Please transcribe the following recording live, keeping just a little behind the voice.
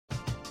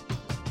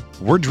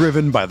We're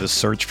driven by the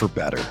search for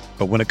better.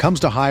 But when it comes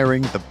to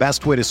hiring, the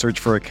best way to search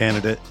for a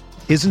candidate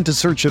isn't to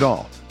search at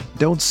all.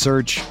 Don't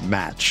search,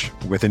 match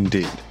with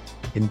Indeed.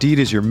 Indeed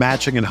is your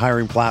matching and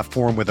hiring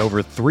platform with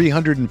over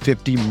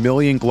 350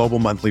 million global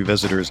monthly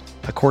visitors,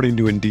 according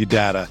to Indeed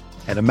data,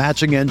 and a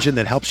matching engine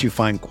that helps you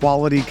find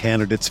quality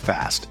candidates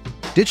fast.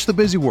 Ditch the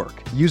busy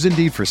work. Use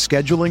Indeed for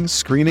scheduling,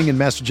 screening, and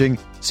messaging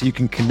so you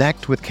can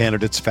connect with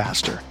candidates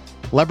faster.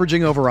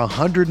 Leveraging over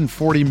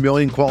 140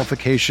 million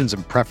qualifications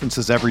and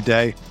preferences every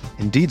day,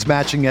 Indeed's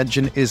matching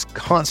engine is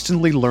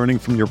constantly learning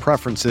from your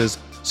preferences,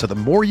 so the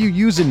more you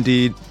use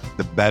Indeed,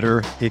 the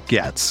better it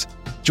gets.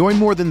 Join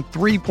more than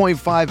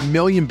 3.5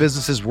 million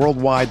businesses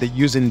worldwide that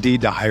use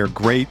Indeed to hire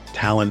great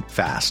talent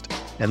fast.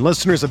 And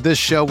listeners of this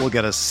show will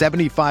get a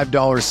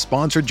 $75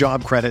 sponsored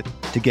job credit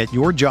to get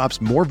your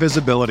jobs more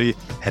visibility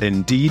at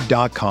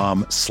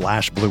Indeed.com/Blue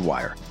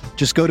Wire.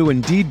 Just go to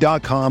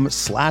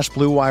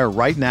Indeed.com/Blue Wire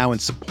right now and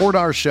support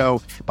our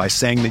show by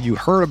saying that you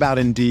heard about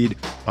Indeed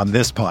on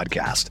this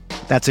podcast.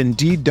 That's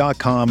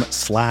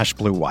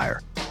Indeed.com/Blue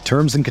Wire.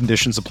 Terms and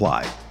conditions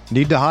apply.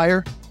 Need to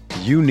hire?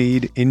 You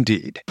need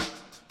Indeed.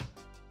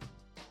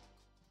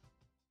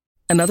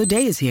 Another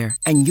day is here,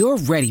 and you're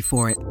ready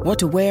for it. What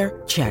to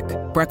wear? Check.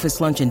 Breakfast,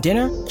 lunch, and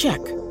dinner?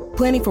 Check.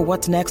 Planning for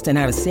what's next and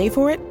how to save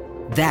for it?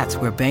 That's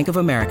where Bank of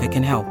America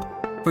can help.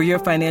 For your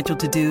financial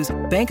to-dos,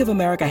 Bank of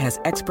America has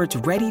experts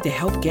ready to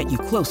help get you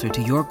closer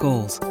to your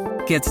goals.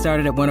 Get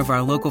started at one of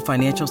our local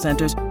financial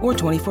centers or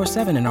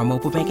 24/7 in our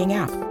mobile banking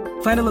app.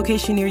 Find a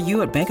location near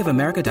you at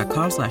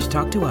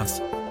bankofamerica.com/talktous.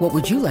 What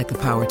would you like the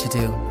power to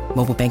do?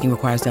 Mobile banking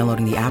requires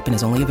downloading the app and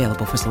is only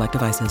available for select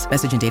devices.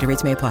 Message and data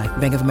rates may apply.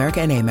 Bank of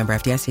America NA, member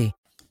FDIC.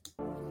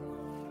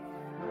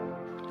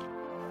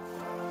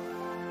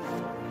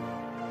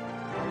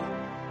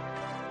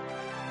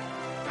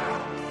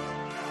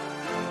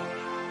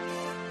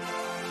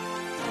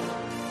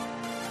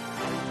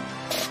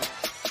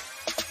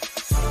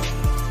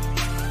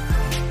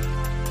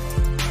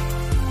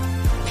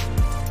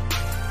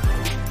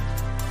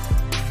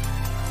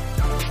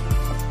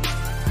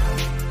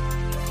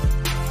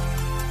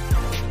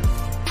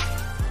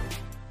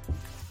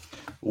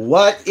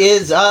 What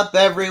is up,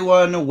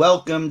 everyone?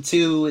 Welcome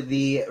to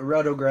the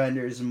Roto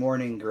Grinders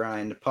Morning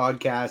Grind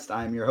podcast.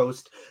 I'm your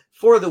host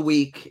for the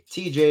week,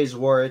 TJ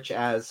Zwarich,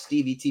 as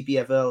Stevie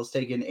TPFL has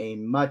taken a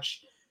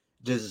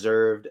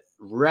much-deserved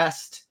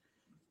rest.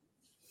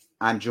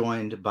 I'm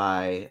joined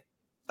by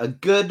a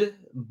good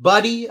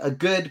buddy, a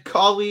good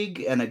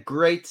colleague, and a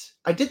great...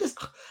 I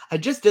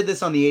just did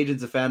this on the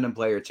Agents of Fandom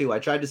player, too. I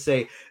tried to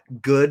say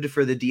good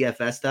for the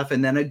DFS stuff,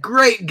 and then a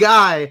great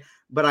guy...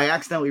 but I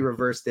accidentally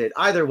reversed it.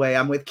 Either way,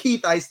 I'm with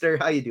Keith Eister.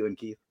 How you doing,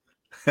 Keith?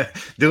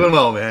 Doing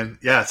well, man.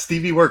 Yeah,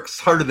 Stevie works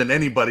harder than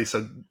anybody,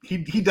 so he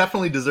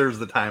definitely deserves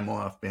the time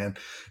off, man.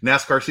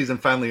 NASCAR season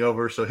finally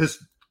over, so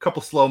his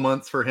couple slow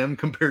months for him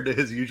compared to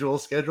his usual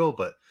schedule,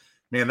 but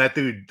man, that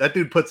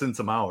dude puts in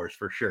some hours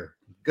for sure.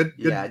 Good,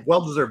 yeah,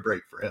 well-deserved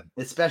break for him.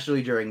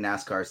 Especially during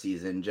NASCAR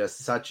season, just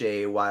such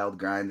a wild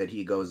grind that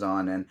he goes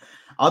on. And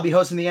I'll be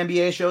hosting the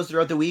NBA shows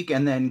throughout the week,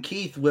 and then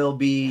Keith will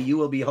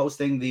be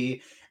hosting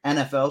the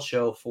NFL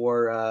show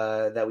for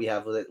that we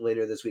have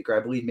later this week, or I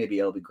believe maybe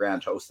it'll be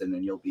Grant hosting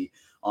and you'll be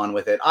on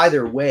with it.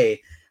 Either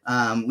way,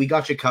 we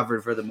got you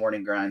covered for the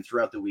morning grind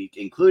throughout the week,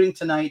 including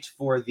tonight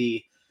for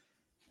the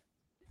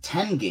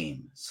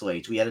 10-game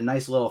slate. We had a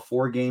nice little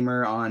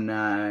 4-gamer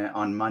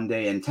on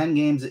Monday, and 10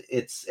 games.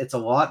 It's a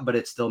lot, but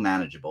it's still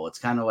manageable. It's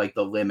kind of like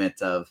the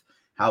limit of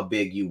how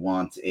big you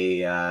want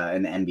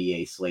an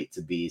NBA slate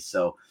to be.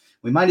 So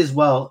we might as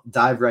well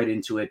dive right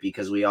into it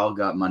because we all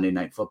got Monday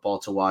Night Football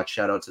to watch.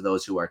 Shout out to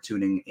those who are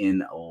tuning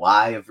in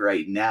live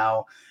right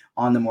now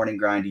on the Morning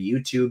Grind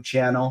YouTube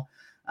channel.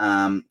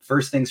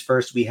 First things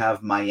first, we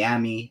have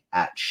Miami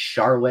at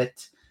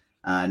Charlotte.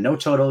 No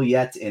total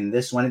yet in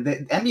this one. The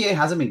NBA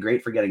hasn't been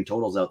great for getting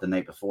totals out the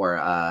night before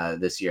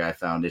this year, I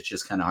found. It's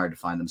just kind of hard to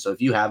find them. So if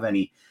you have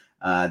any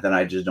that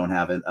I just don't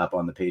have it up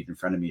on the page in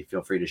front of me,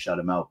 feel free to shout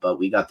them out. But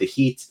we got the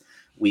Heat.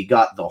 We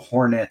got the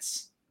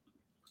Hornets.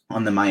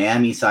 On the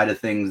Miami side of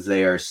things,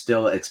 they are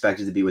still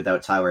expected to be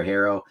without Tyler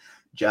Herro.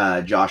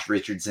 Josh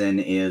Richardson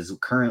is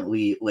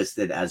currently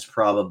listed as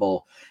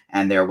probable,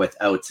 and they're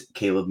without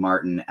Caleb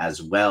Martin as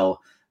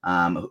well.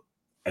 And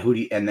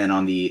then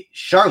on the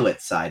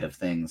Charlotte side of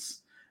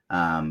things,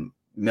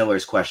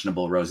 Miller's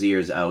questionable,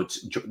 Rozier's out.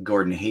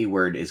 Gordon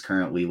Hayward is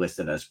currently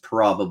listed as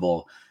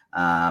probable.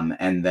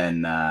 And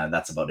then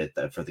that's about it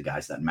for the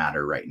guys that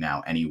matter right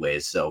now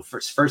anyways. So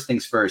first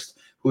things first,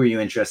 who are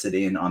you interested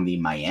in on the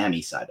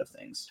Miami side of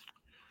things?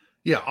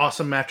 Yeah,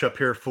 awesome matchup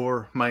here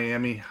for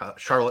Miami.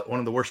 Charlotte, one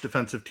of the worst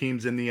defensive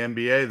teams in the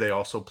NBA. They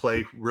also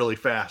play really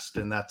fast,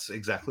 and that's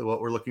exactly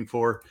what we're looking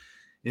for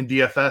in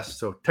DFS.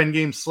 So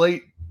 10-game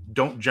slate.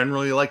 Don't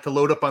generally like to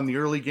load up on the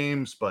early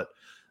games, but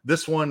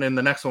this one and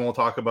the next one we'll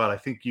talk about, I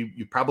think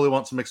you probably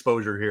want some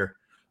exposure here.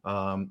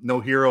 No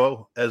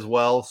hero as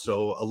well,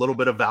 so a little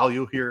bit of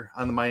value here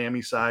on the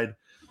Miami side.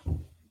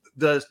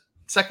 The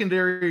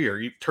secondary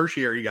or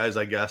tertiary guys,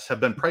 I guess, have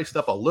been priced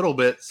up a little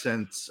bit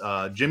since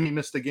Jimmy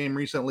missed a game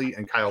recently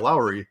and Kyle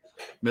Lowry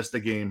missed a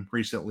game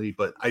recently,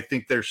 but I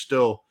think there's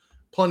still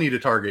plenty to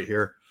target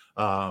here.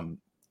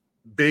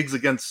 Bigs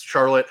against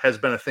Charlotte has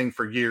been a thing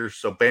for years,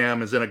 so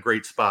Bam is in a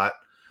great spot.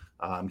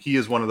 He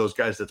is one of those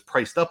guys that's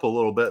priced up a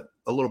little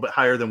bit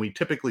higher than we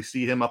typically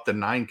see him, up to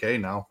 9K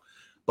now.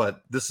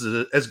 But this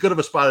is as good of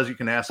a spot as you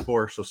can ask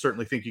for, so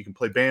certainly think you can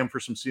play Bam for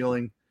some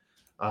ceiling.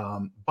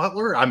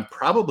 Butler, I'm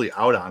probably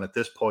out on at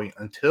this point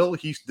until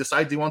he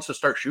decides he wants to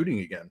start shooting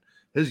again.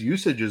 His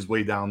usage is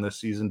way down this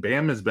season.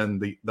 Bam has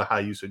been the high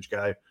usage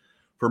guy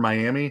for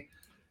Miami.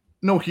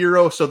 No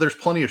hero, so there's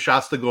plenty of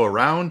shots to go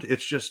around.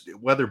 It's just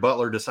whether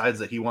Butler decides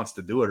that he wants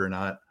to do it or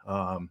not.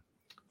 I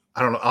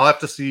don't know. I'll have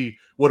to see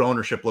what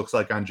ownership looks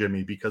like on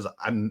Jimmy, because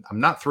I'm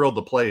not thrilled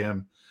to play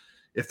him.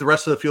 If the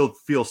rest of the field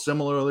feels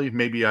similarly,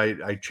 maybe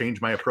I change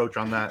my approach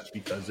on that,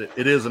 because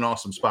it is an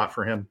awesome spot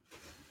for him.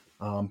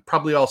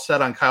 Probably all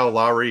set on Kyle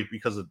Lowry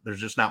because there's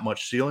just not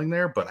much ceiling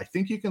there, but I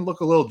think you can look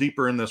a little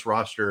deeper in this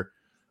roster,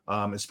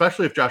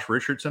 especially if Josh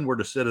Richardson were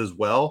to sit as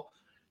well.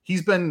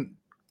 He's been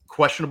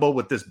questionable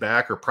with this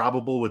back, or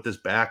probable with this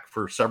back,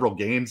 for several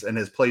games and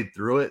has played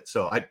through it.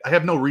 So I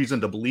have no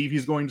reason to believe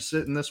he's going to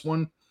sit in this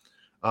one.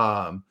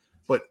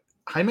 But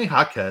Jaime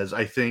Jaquez,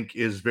 I think,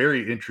 is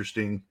very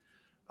interesting.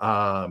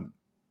 A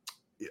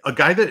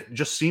guy that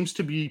just seems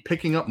to be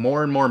picking up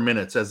more and more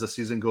minutes as the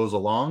season goes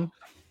along.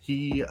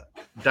 He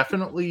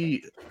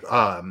definitely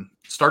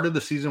started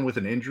the season with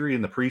an injury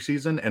in the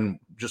preseason and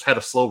just had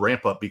a slow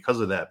ramp up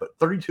because of that. But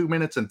 32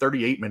 minutes and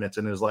 38 minutes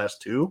in his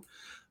last two.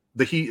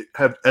 The Heat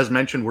have, as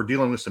mentioned, we're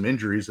dealing with some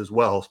injuries as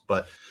well,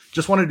 but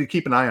just wanted to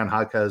keep an eye on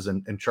Jaquez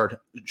and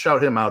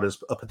shout him out as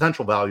a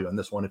potential value in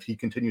this one if he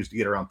continues to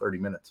get around 30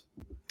 minutes.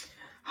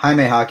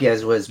 Jaime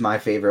Jaquez was my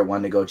favorite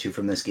one to go to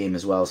from this game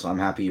as well, so I'm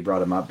happy you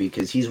brought him up,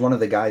 because he's one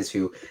of the guys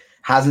who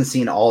hasn't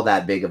seen all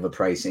that big of a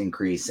price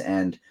increase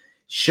and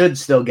should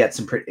still get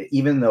some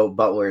even though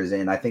Butler is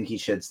in, I think he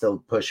should still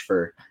push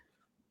for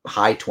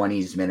high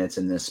 20s minutes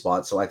in this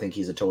spot, so I think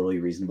he's a totally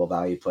reasonable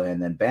value play.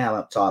 And then Bam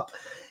up top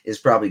is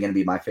probably going to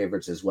be my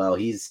favorites as well.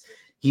 He's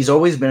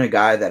always been a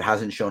guy that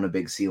hasn't shown a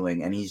big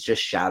ceiling, and he's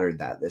just shattered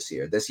that this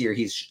year. This year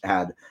he's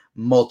had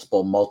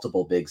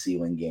multiple big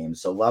ceiling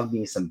games. So love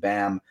me some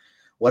Bam.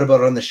 What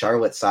about on the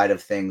Charlotte side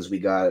of things? We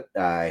got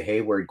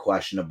Hayward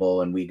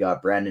questionable, and we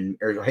got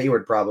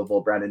Hayward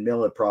probable, Brandon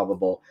Miller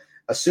probable,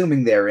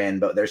 assuming they're in,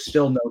 but there's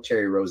still no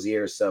Terry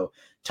Rozier. So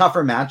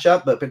tougher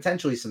matchup, but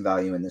potentially some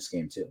value in this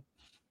game too.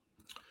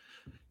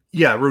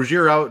 Yeah,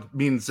 Rozier out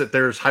means that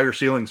there's higher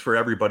ceilings for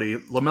everybody.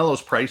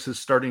 LaMelo's price is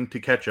starting to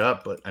catch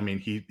up, but I mean,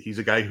 he's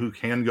a guy who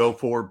can go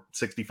for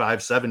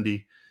 65,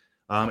 70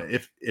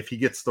 if he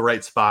gets the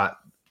right spot.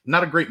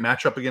 Not a great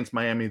matchup against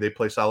Miami. They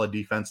play solid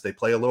defense. They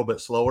play a little bit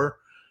slower,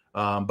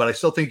 but I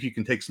still think you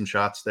can take some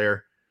shots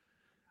there.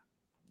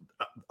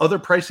 Other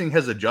pricing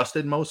has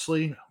adjusted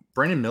mostly.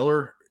 Brandon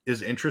Miller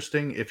is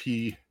interesting if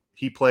he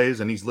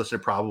plays, and he's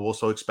listed probable,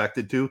 so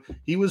expected to.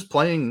 He was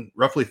playing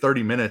roughly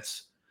 30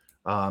 minutes.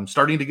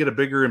 Starting to get a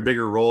bigger and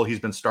bigger role. He's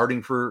been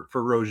starting for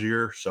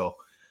Rozier, so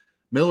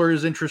Miller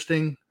is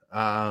interesting.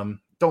 Don't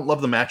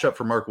love the matchup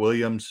for Mark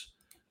Williams.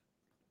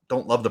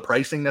 Don't love the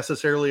pricing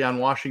necessarily on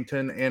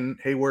Washington and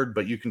Hayward,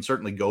 but you can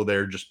certainly go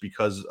there just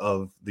because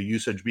of the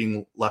usage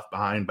being left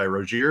behind by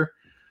Rozier.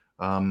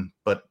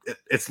 But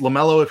it's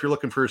LaMelo if you're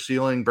looking for a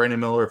ceiling, Brandon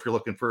Miller if you're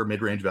looking for a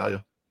mid-range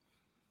value.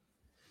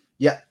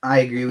 Yeah, I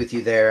agree with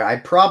you there. I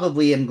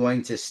probably am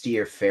going to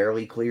steer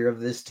fairly clear of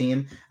this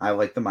team. I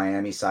like the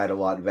Miami side a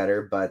lot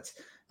better, but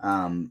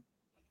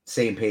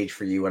same page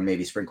for you on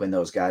maybe sprinkling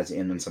those guys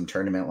in some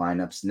tournament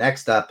lineups.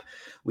 Next up,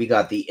 we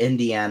got the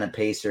Indiana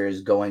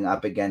Pacers going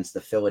up against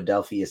the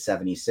Philadelphia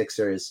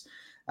 76ers.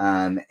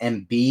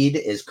 Embiid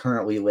is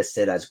currently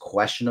listed as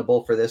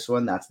questionable for this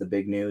one. That's the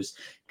big news.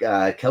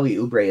 Kelly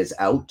Oubre is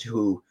out,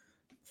 who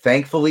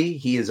thankfully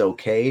he is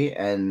okay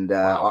and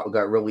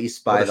got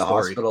released by the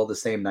hospital the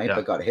same night,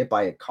 but got hit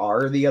by a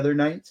car the other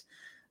night.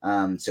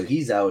 So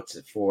he's out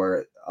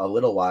for a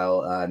little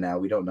while now.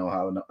 We don't know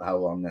how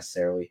long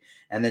necessarily.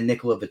 And then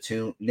Nicholas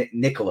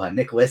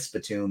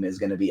Batum is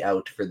going to be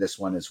out for this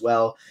one as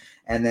well.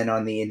 And then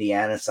on the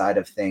Indiana side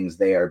of things,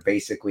 they are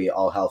basically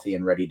all healthy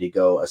and ready to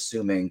go,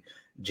 assuming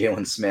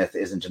Jalen Smith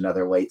isn't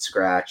another late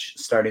scratch.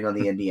 Starting on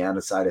the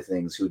Indiana side of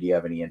things, who do you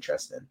have any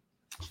interest in?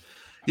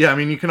 Yeah, I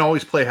mean, you can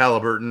always play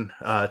Halliburton.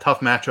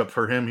 Tough matchup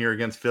for him here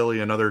against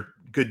Philly, another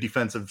good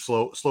defensive,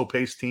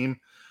 slow-paced team.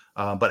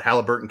 But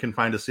Halliburton can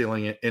find a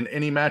ceiling in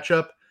any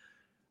matchup.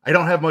 I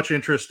don't have much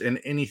interest in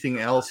anything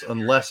else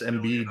unless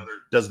Embiid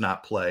does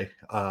not play.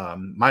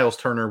 Miles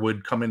Turner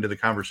would come into the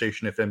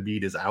conversation if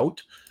Embiid is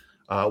out.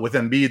 With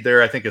Embiid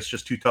there, I think it's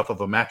just too tough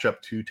of a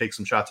matchup to take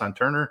some shots on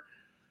Turner.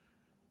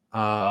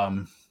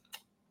 That's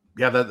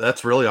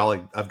really all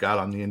I've got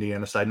on the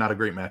Indiana side. Not a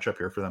great matchup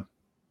here for them.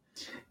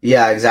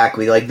 Yeah,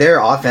 exactly. Like, their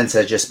offense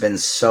has just been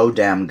so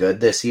damn good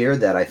this year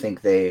that I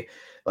think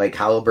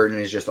Halliburton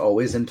is just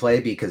always in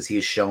play because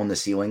he's shown the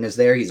ceiling is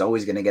there. He's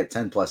always going to get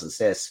 10 plus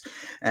assists.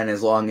 And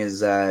as long as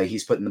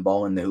he's putting the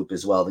ball in the hoop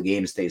as well, the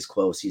game stays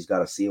close. He's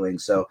got a ceiling.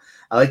 So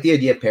I like the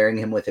idea of pairing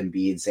him with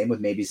Embiid. Same with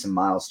maybe some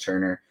Miles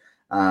Turner.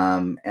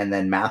 And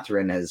then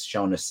Mathurin has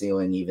shown a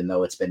ceiling, even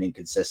though it's been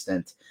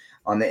inconsistent.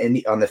 On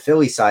the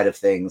Philly side of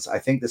things, I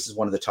think this is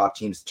one of the top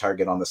teams to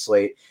target on the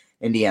slate.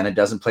 Indiana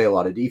doesn't play a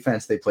lot of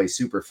defense. They play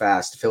super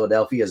fast.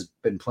 Philadelphia has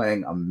been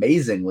playing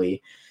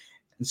amazingly.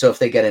 And so if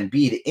they get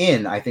Embiid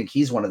in, I think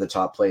he's one of the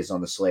top plays on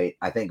the slate.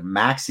 I think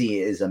Maxey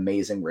is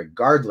amazing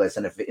regardless.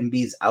 And if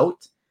Embiid's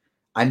out,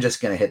 I'm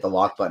just going to hit the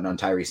lock button on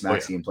Tyrese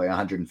Maxey and play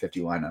 150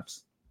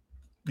 lineups.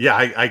 Yeah,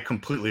 I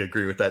completely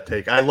agree with that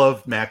take. I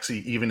love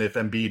Maxey even if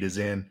Embiid is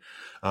in.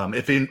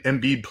 If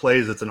Embiid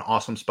plays, it's an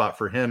awesome spot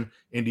for him.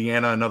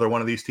 Indiana, another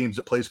one of these teams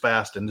that plays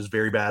fast and is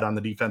very bad on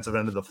the defensive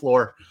end of the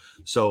floor.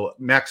 So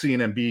Maxey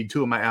and Embiid,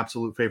 two of my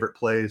absolute favorite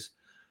plays.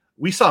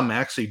 We saw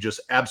Maxey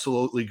just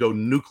absolutely go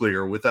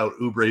nuclear without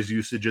Oubre's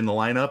usage in the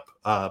lineup.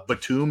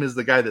 Batum is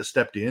the guy that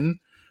stepped in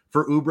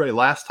for Oubre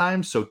last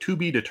time. So to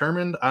be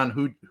determined on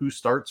who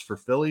starts for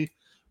Philly.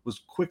 Was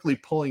quickly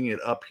pulling it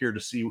up here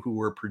to see who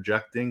we're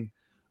projecting.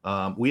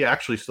 We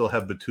actually still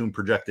have Batum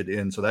projected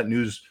in. So that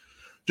news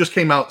just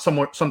came out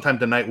sometime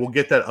tonight. We'll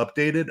get that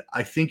updated.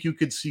 I think you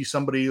could see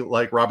somebody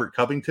like Robert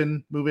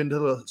Covington move into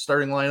the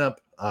starting lineup.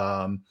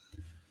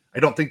 I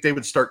don't think they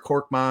would start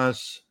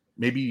Korkmaz.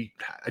 Maybe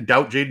I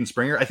doubt Jaden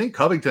Springer. I think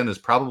Covington is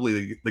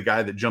probably the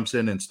guy that jumps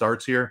in and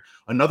starts here.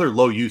 Another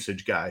low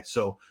usage guy.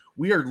 So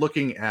we are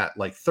looking at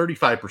like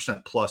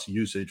 35% plus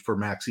usage for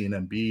Maxey and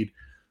Embiid.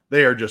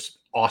 They are just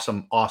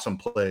awesome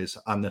plays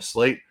on this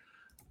slate.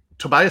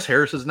 Tobias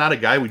Harris is not a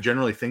guy we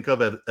generally think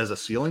of as a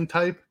ceiling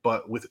type,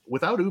 but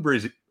without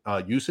Oubre's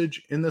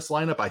usage in this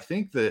lineup, I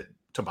think that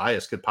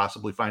Tobias could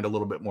possibly find a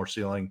little bit more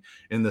ceiling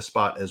in this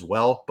spot as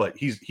well. But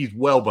he's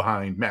well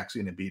behind Maxey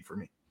and Embiid for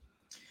me.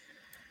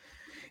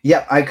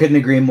 Yeah, I couldn't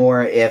agree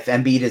more. If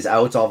Embiid is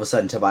out, all of a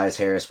sudden Tobias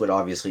Harris would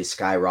obviously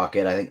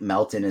skyrocket. I think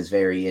Melton is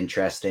very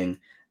interesting.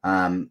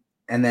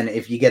 And then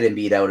if you get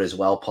Embiid out as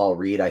well, Paul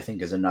Reed, I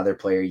think, is another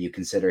player you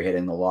consider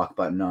hitting the lock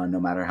button on, no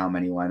matter how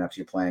many lineups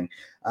you're playing.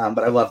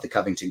 But I love the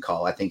Covington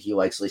call. I think he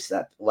likely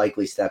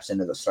steps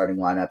into the starting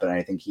lineup, and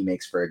I think he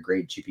makes for a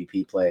great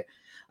GPP play.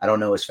 I don't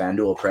know his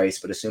FanDuel price,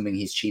 but assuming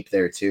he's cheap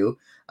there too,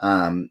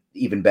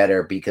 even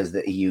better because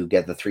you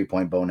get the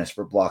 3-point bonus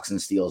for blocks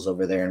and steals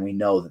over there, and we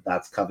know that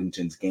that's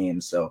Covington's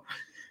game. So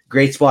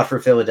great spot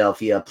for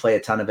Philadelphia. Play a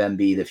ton of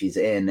Embiid if he's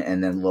in,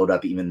 and then load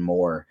up even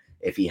more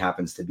if he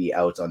happens to be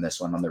out on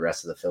this one on the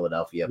rest of the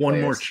Philadelphia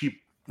players.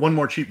 One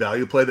more cheap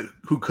value play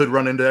who could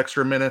run into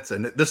extra minutes.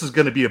 And this is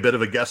going to be a bit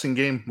of a guessing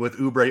game with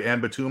Oubre and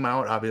Batum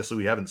out. Obviously,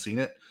 we haven't seen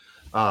it.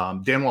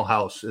 Danwell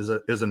House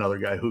is another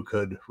guy who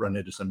could run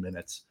into some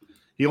minutes.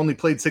 He only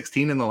played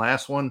 16 in the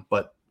last one,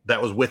 but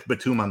that was with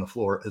Batum on the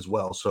floor as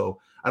well.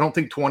 So I don't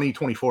think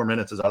 24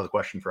 minutes is out of the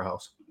question for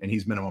House, and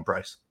he's minimum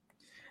price.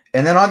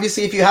 And then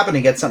obviously if you happen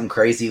to get something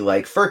crazy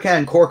like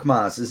Furkan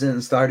Korkmaz is in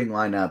the starting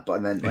lineup,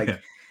 and then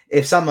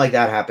if something like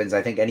that happens,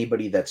 I think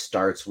anybody that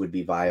starts would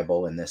be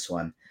viable in this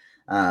one.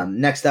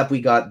 Next up,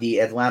 we got the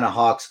Atlanta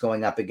Hawks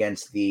going up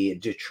against the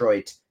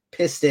Detroit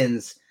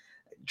Pistons.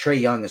 Trae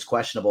Young is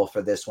questionable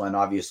for this one.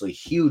 Obviously,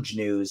 huge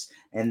news.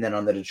 And then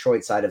on the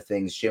Detroit side of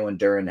things, Jalen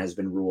Duren has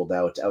been ruled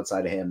out.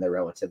 Outside of him, they're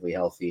relatively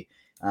healthy.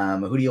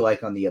 Who do you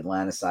like on the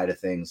Atlanta side of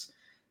things?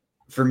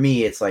 For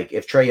me, it's like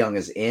if Trae Young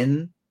is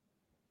in,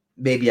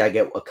 maybe I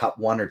get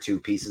one or two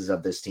pieces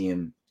of this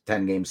team,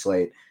 10-game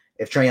slate.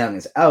 If Trae Young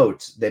is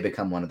out, they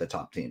become one of the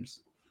top teams.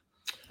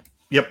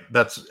 Yep,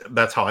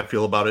 that's how I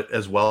feel about it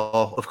as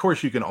well. Of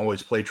course, you can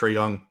always play Trae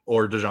Young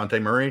or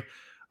DeJounte Murray.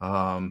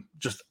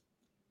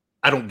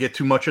 I don't get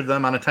too much of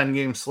them on a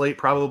 10-game slate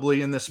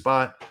probably in this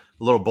spot.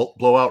 A little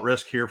blowout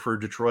risk here for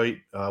Detroit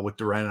with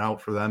Durant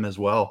out for them as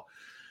well.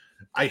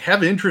 I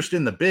have interest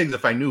in the bigs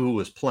if I knew who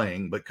was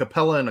playing, but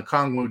Capella and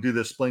Okongwu do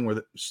this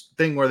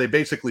thing where they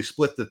basically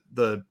split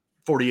the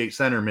 48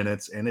 center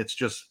minutes, and it's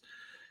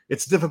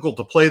difficult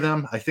to play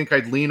them. I think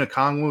I'd lean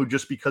Okongwu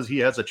just because he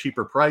has a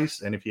cheaper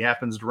price, and if he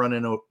happens to run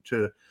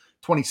into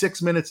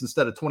 26 minutes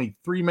instead of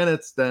 23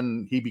 minutes,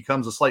 then he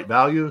becomes a slight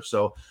value.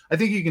 So I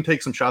think you can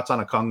take some shots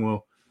on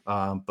Okongwu.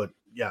 But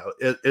yeah,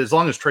 as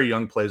long as Trae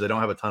Young plays, I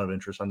don't have a ton of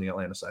interest on the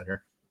Atlanta side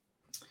here.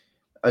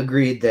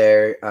 Agreed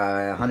there,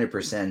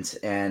 100%.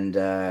 And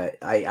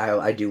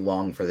I do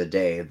long for the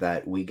day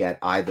that we get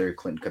either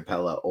Clint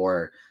Capella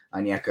or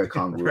Onyeka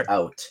Okongwu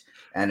out,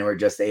 and we're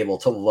just able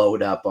to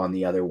load up on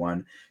the other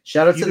one.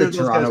 Shout out to the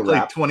Toronto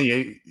Raptors.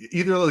 28.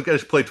 Either of those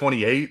guys play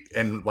 28,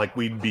 and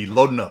we'd be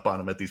loading up on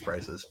them at these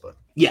prices. But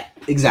yeah,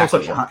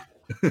 exactly.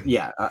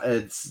 Yeah,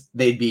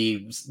 they'd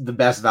be the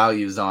best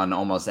values on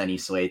almost any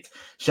slate.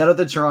 Shout out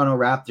the Toronto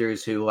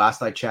Raptors, who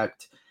last I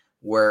checked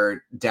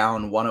were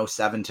down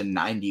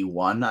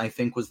 107-91, I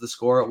think was the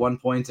score at one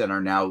point, and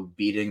are now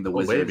beating the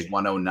Wizards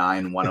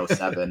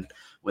 109-107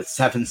 with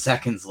 7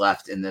 seconds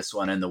left in this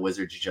one, and the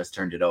Wizards just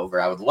turned it over.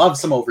 I would love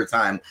some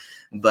overtime,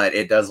 but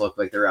it does look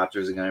like the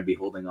Raptors are going to be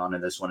holding on to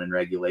this one in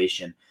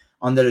regulation.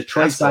 On the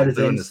Detroit side of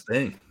things,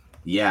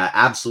 yeah,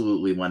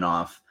 absolutely went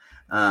off.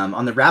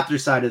 On the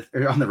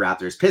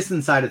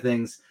Pistons side of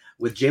things,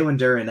 with Jalen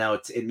Duren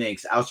out, it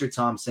makes Ouster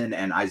Thompson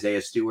and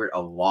Isaiah Stewart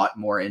a lot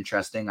more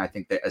interesting. I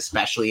think that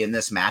especially in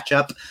this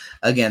matchup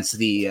against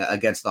the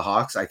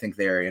Hawks, I think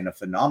they're in a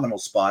phenomenal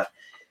spot.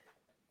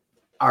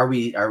 Are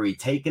we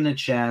taking a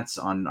chance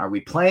on? Are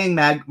we playing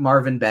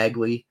Marvin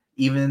Bagley,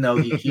 even though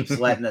he keeps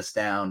letting us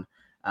down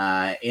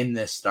in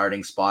this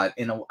starting spot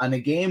in a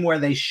game where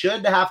they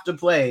should have to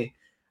play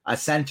a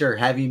center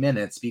heavy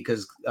minutes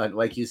because,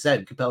 like you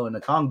said, Capella and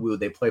Okongwu,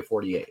 they play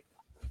 48.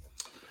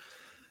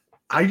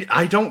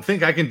 I don't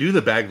think I can do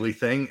the Bagley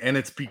thing, and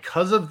it's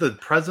because of the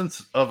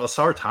presence of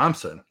Ausar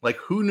Thompson. Like,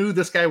 who knew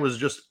this guy was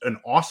just an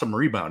awesome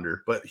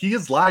rebounder? But he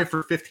is live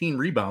for 15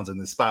 rebounds in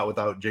this spot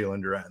without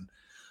Jalen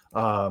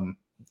Duren.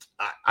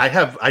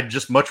 I'd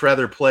just much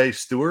rather play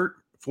Stewart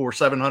for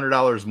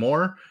 $700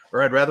 more,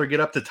 or I'd rather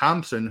get up to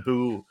Thompson,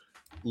 who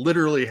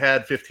literally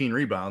had 15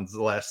 rebounds,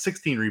 the last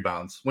 16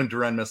 rebounds when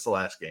Duren missed the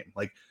last game.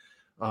 Like,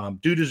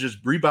 dude is just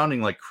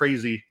rebounding like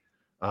crazy.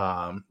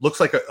 Looks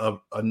like a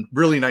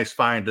really nice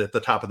find at the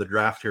top of the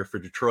draft here for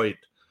Detroit.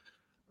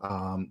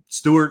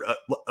 Stewart,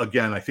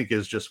 again, I think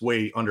is just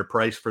way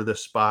underpriced for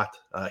this spot.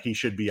 He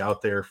should be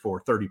out there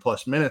for 30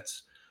 plus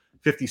minutes.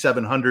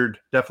 5,700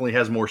 definitely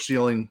has more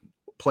ceiling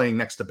playing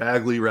next to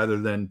Bagley rather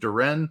than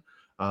Duren.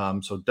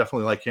 So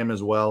definitely like him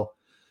as well.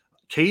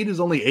 Cade is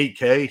only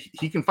 8K.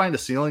 He can find a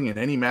ceiling in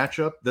any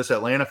matchup. This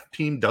Atlanta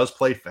team does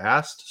play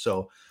fast.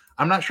 So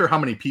I'm not sure how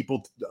many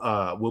people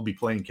will be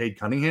playing Cade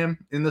Cunningham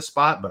in this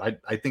spot,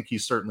 but I think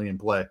he's certainly in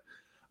play.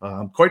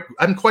 I'm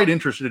quite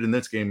interested in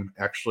this game,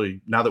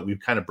 actually, now that we've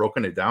kind of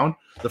broken it down.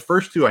 The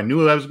first two I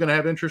knew I was going to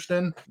have interest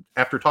in.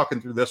 After talking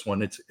through this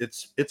one,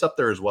 it's up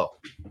there as well.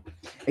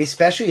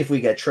 Especially if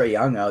we get Trae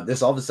Young out.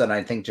 This all of a sudden,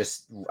 I think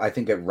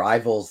it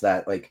rivals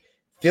that, like,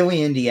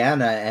 Philly,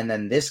 Indiana, and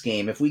then this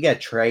game. If we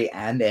get Trae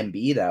and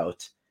Embiid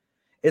out,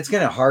 it's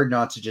going to hard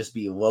not to just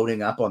be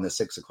loading up on the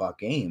 6 o'clock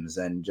games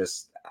and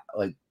just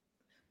like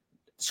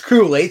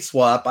screw late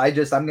swap. I'm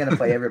going to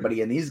play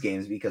everybody in these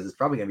games because it's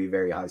probably going to be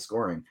very high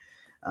scoring.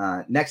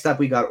 Next up,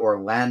 we got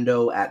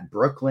Orlando at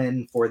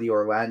Brooklyn. For the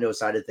Orlando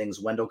side of things,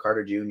 Wendell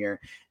Carter Jr.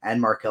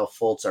 and Markelle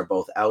Fultz are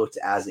both out,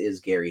 as is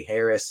Gary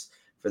Harris.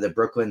 For the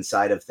Brooklyn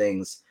side of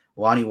things,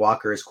 Lonnie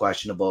Walker is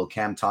questionable,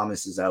 Cam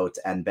Thomas is out,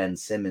 and Ben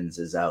Simmons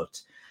is out.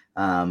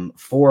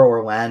 For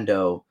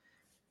Orlando,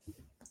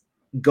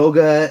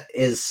 Goga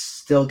is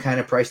still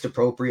kind of priced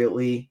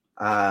appropriately.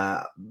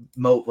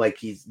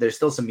 There's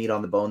still some meat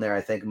on the bone there.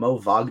 I think Mo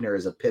Wagner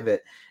as a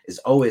pivot is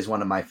always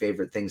one of my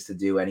favorite things to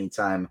do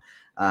anytime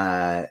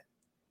the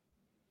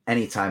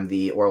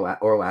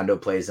Orlando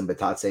plays and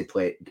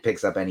Batadze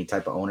picks up any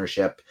type of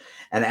ownership.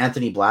 And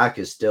Anthony Black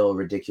is still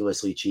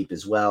ridiculously cheap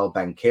as well.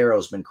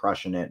 Banchero's been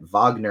crushing it.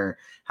 Wagner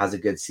has a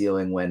good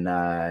ceiling when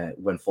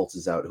Fultz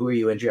is out. Who are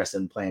you interested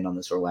in playing on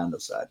this Orlando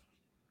side?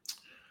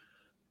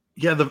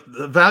 Yeah, the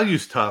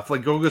value's tough.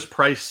 Like, Goga's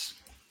price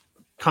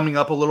coming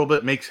up a little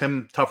bit makes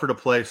him tougher to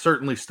play.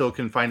 Certainly still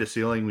can find a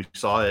ceiling. We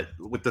saw it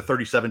with the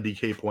 37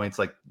 DK points.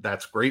 Like,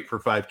 that's great for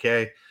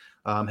 5K.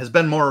 Has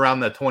been more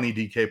around that 20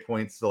 DK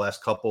points the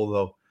last couple,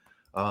 though.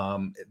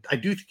 I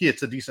do think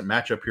it's a decent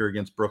matchup here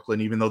against Brooklyn,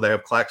 even though they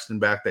have Claxton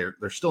back.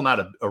 They're still not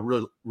a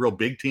real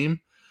big team.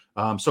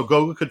 So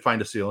Goga could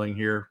find a ceiling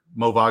here.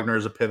 Mo Wagner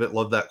is a pivot.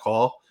 Love that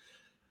call.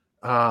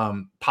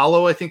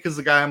 Paolo, I think, is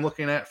the guy I'm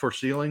looking at for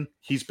ceiling.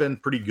 He's been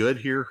pretty good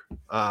here.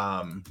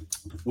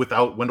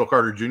 Without Wendell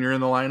Carter Jr.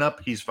 in the lineup,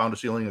 he's found a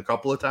ceiling a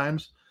couple of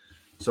times.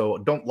 So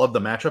don't love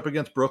the matchup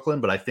against Brooklyn,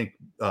 but I think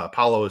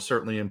Paolo is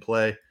certainly in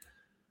play.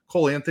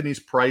 Cole Anthony's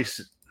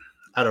price,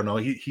 I don't know.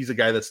 He's a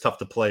guy that's tough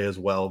to play as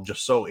well.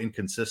 Just so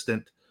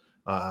inconsistent.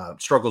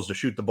 Struggles to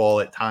shoot the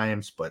ball at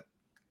times, but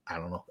I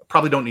don't know.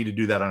 Probably don't need to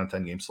do that on a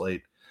 10-game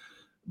slate.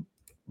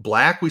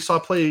 Black, we saw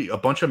play a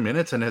bunch of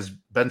minutes and has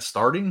been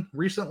starting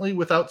recently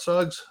without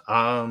Suggs.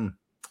 I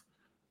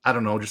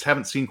don't know. Just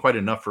haven't seen quite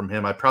enough from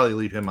him. I'd probably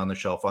leave him on the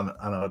shelf on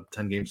a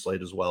 10-game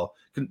slate as well,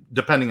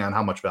 depending on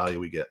how much value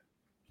we get.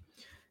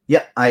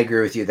 Yeah, I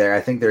agree with you there.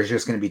 I think there's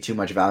just going to be too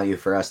much value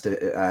for us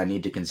to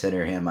need to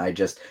consider him. I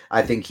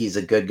think he's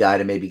a good guy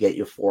to maybe get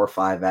you 4 or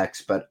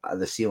 5x, but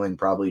the ceiling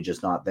probably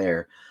just not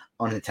there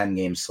on a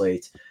 10-game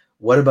slate.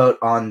 What about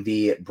on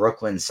the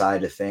Brooklyn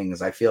side of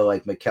things? I feel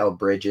like Mikal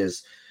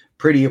Bridges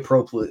pretty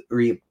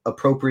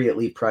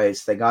appropriately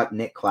priced. They got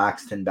Nick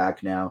Claxton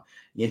back now.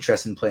 You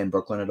interested in playing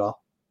Brooklyn at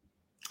all?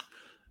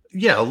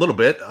 Yeah, a little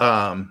bit.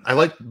 I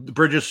like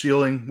Bridges'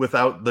 ceiling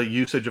without the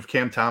usage of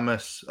Cam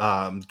Thomas.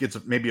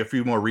 Gets maybe a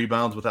few more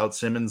rebounds without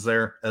Simmons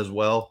there as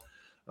well.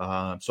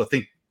 So I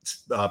think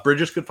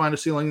Bridges could find a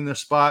ceiling in this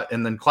spot.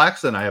 And then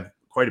Claxton, I have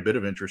quite a bit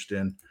of interest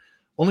in.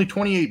 Only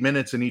 28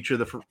 minutes in each of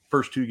the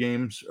first two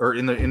games, or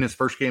in his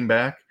first game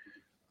back.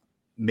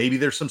 Maybe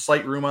there's some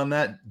slight room on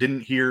that.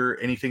 Didn't hear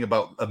anything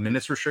about a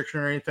minutes restriction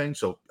or anything.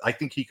 So I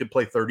think he could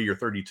play 30 or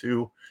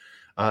 32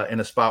 in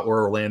a spot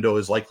where Orlando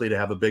is likely to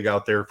have a big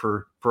out there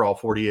for all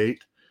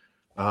 48.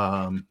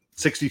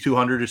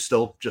 6,200 is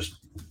still just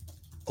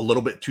a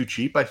little bit too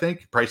cheap, I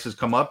think. Prices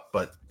come up,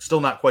 but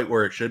still not quite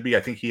where it should be.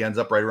 I think he ends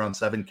up right around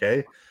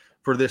 7K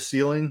for this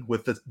ceiling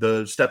with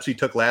the steps he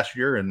took last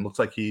year, and looks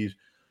like he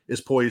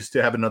is poised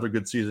to have another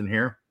good season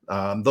here.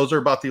 Those are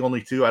about the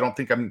only two. I don't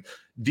think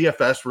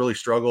DFS really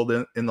struggled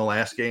in the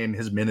last game.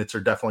 His minutes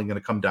are definitely going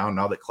to come down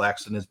now that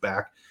Claxton is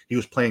back. He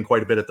was playing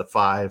quite a bit at the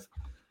 5.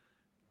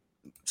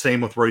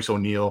 Same with Royce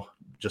O'Neal,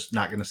 just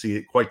not going to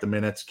see quite the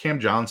minutes. Cam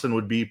Johnson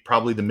would be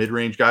probably the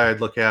mid-range guy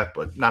I'd look at,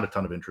 but not a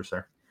ton of interest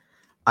there.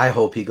 I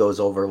hope he goes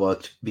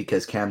overlooked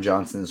because Cam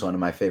Johnson is one of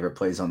my favorite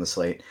plays on the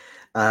slate.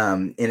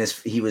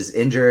 He was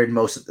injured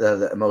most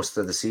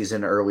of the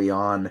season early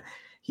on.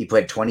 He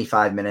played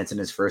 25 minutes in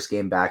his first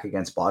game back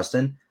against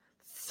Boston,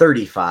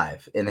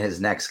 35 in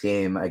his next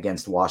game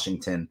against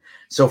Washington.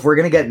 So if we're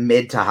going to get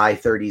mid to high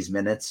 30s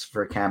minutes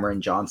for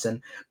Cameron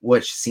Johnson,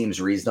 which seems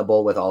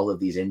reasonable with all of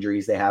these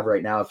injuries they have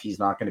right now, if he's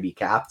not going to be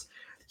capped,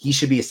 he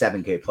should be a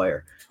 7K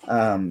player.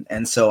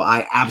 And so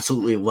I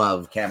absolutely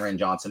love Cameron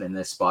Johnson in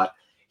this spot.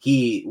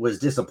 He was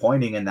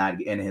disappointing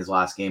in his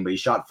last game, but he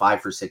shot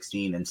 5 for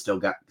 16 and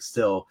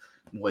still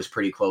was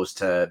pretty close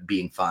to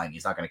being fine.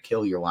 He's not going to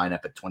kill your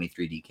lineup at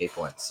 23 DK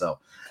points. So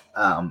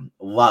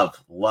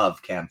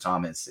love Cam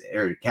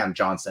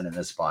Johnson in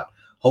this spot.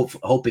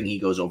 Hoping he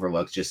goes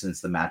overlooked just since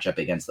the matchup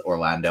against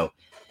Orlando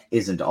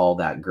isn't all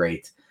that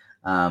great.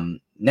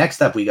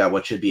 Next up, we got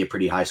what should be a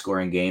pretty high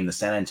scoring game. The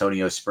San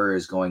Antonio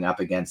Spurs going up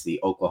against the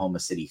Oklahoma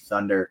City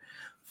Thunder.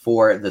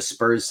 For the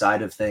Spurs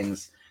side of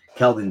things,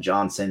 Keldon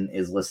Johnson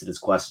is listed as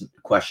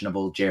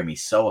questionable. Jeremy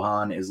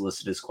Sohan is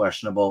listed as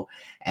questionable.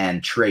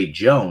 And Trey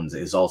Jones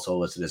is also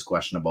listed as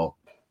questionable.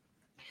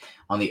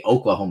 On the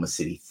Oklahoma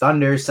City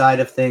Thunder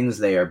side of things,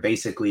 they are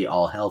basically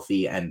all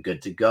healthy and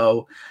good to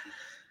go.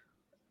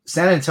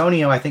 San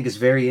Antonio, I think, is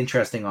very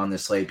interesting on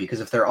this slate because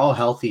if they're all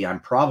healthy,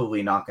 I'm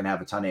probably not going to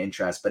have a ton of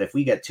interest. But if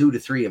we get 2 to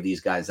 3 of these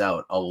guys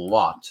out, a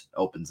lot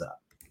opens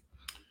up.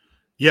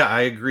 Yeah,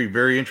 I agree.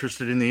 Very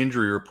interested in the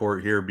injury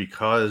report here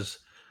because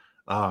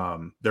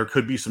there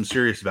could be some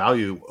serious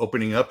value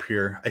opening up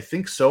here. I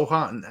think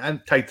Sohan,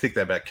 and I take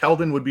that back.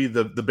 Keldon would be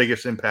the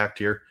biggest impact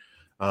here.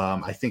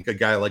 I think a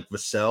guy like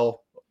Vassell,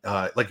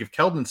 like if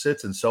Keldon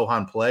sits and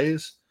Sohan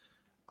plays,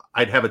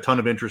 I'd have a ton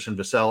of interest in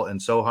Vassell and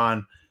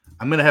Sohan.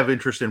 I'm going to have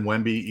interest in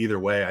Wemby either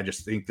way. I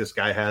just think this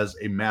guy has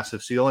a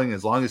massive ceiling.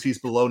 As long as he's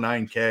below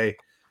 9K,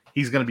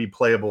 he's going to be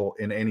playable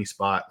in any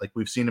spot. Like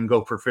we've seen him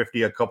go for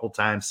 50 a couple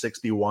times,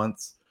 60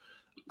 once.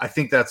 I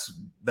think that's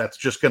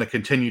just going to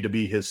continue to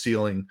be his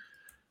ceiling.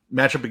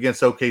 Matchup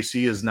against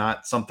OKC is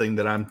not something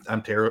that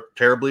I'm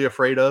terribly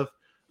afraid of.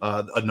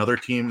 Another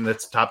team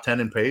that's top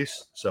 10 in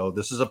pace. So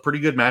this is a pretty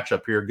good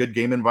matchup here. Good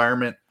game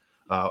environment.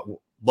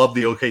 Love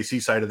the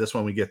OKC side of this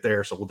when we get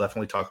there. So we'll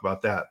definitely talk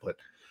about that. But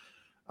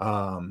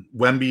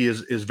Wemby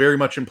is very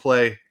much in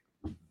play.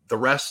 The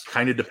rest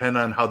kind of depend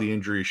on how the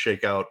injuries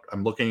shake out.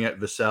 I'm looking at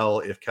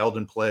Vassell. If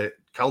Keldon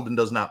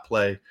does not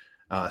play,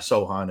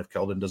 Sohan if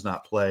Keldon does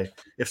not play.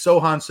 If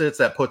Sohan sits,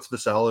 that puts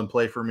Vassell in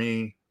play for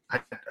me. I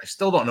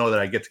still don't know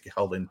that I get to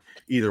Keldon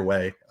either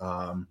way.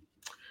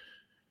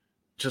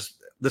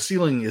 Just the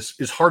ceiling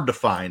is hard to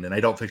find, and I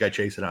don't think I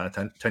chase it on a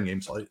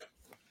 10-game slate.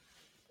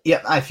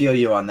 Yeah, I feel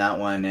you on that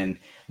one. And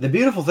the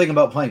beautiful thing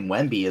about playing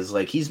Wemby is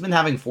like he's been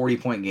having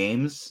 40-point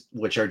games,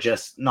 which are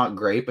just not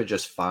great, but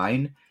just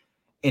fine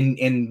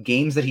in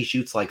games that he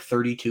shoots like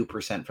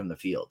 32% from the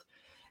field.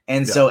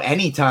 And so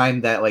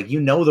anytime that the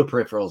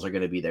peripherals are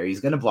going to be there,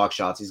 he's going to block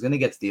shots, he's going to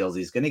get steals,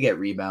 he's going to get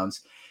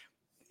rebounds.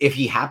 If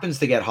he happens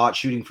to get hot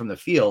shooting from the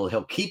field,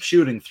 he'll keep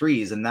shooting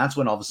threes. And that's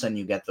when all of a sudden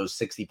you get those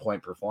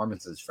 60-point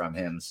performances from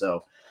him.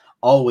 So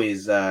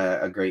always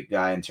a great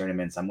guy in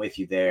tournaments. I'm with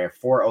you there.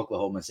 For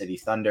Oklahoma City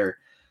Thunder,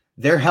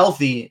 they're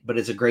healthy, but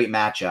it's a great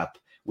matchup.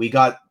 We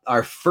got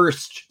our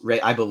first,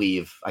 I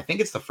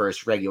think it's the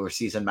first regular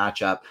season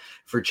matchup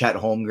for Chet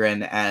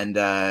Holmgren and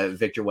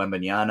Victor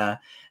Wembanyama.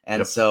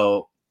 And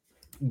so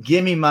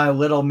give me my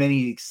little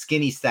mini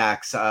skinny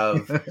stacks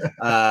of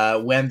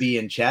Wemby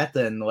and Chet,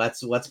 and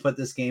let's put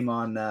this game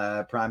on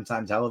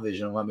primetime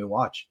television and let me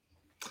watch.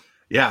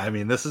 Yeah, I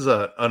mean, this is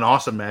an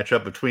awesome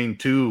matchup between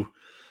two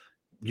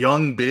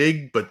young,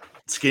 big, but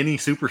skinny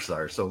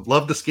superstars. So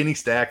love the skinny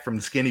stack from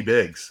the skinny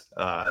bigs.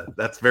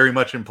 That's very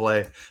much in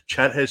play.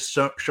 Chet has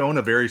shown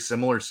a very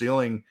similar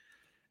ceiling.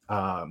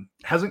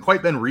 Hasn't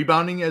quite been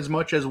rebounding as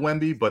much as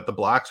Wemby, but the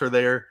blocks are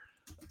there.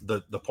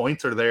 The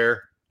points are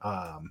there.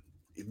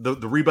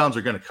 The rebounds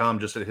are going to come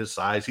just at his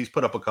size. He's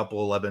put up a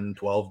couple 11,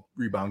 12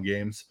 rebound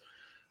games.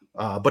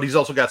 But he's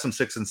also got some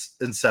 6s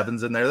and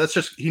 7s in there. That's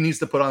just, he needs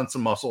to put on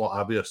some muscle,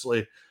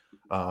 obviously.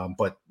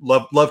 But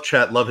love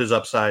Chet, love his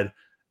upside.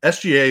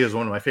 SGA is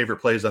one of my favorite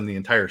plays on the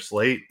entire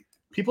slate.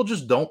 People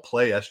just don't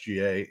play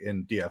SGA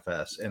in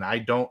DFS, and I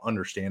don't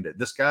understand it.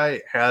 This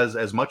guy has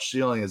as much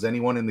ceiling as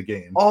anyone in the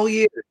game. All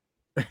year.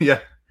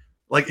 Yeah.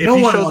 Like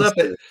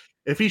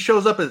if he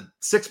shows up at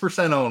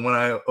 6% owned when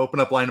I open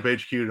up Lineup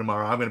HQ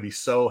tomorrow, I'm going to be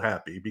so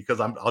happy because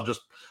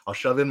I'll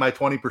shove in my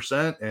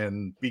 20%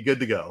 and be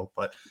good to go.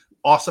 But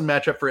awesome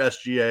matchup for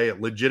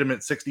SGA, legitimate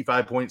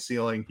 65-point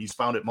ceiling. He's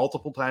found it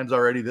multiple times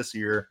already this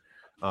year.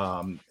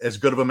 As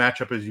good of a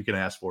matchup as you can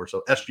ask for.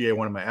 So SGA,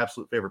 one of my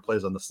absolute favorite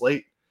plays on the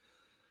slate.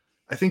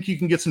 I think you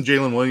can get some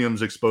Jalen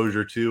Williams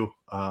exposure too.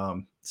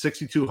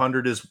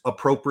 6,200 is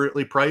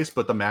appropriately priced,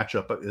 but the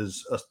matchup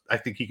is, I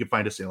think he could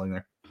find a ceiling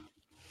there.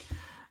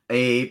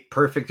 A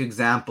perfect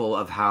example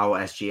of how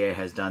SGA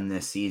has done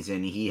this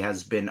season. He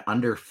has been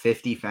under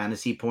 50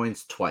 fantasy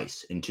points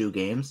twice in 2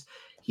 games.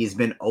 He's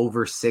been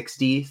over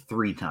 60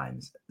 3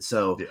 times.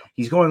 So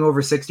he's going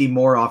over 60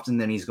 more often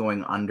than he's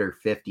going under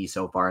 50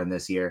 so far in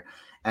this year.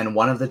 And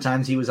one of the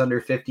times he was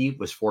under 50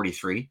 was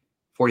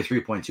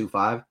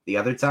 43.25. The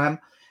other time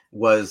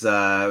was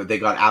they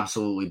got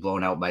absolutely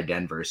blown out by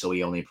Denver, so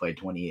he only played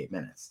 28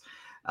 minutes.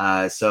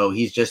 So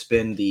he's just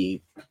been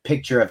the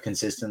picture of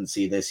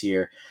consistency this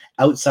year.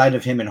 Outside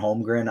of him and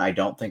Holmgren, I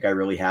don't think I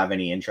really have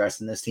any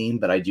interest in this team,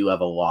 but I do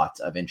have a lot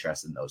of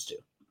interest in those two.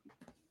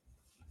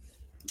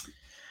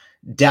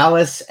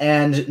 Dallas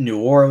and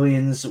New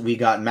Orleans. We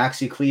got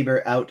Maxi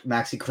Kleber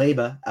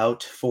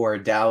out for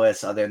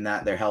Dallas. Other than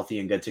that, they're healthy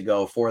and good to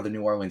go. For the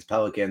New Orleans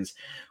Pelicans,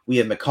 we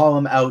have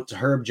McCollum out,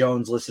 Herb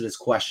Jones listed as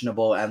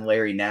questionable, and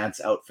Larry Nance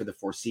out for the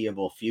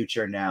foreseeable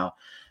future now.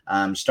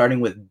 Starting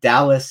with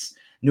Dallas.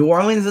 New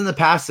Orleans in the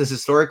past has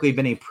historically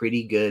been a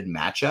pretty good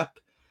matchup.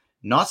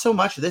 Not so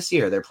much this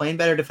year. They're playing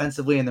better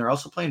defensively, and they're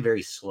also playing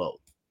very slow.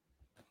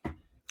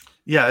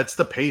 Yeah, it's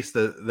the pace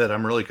that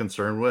I'm really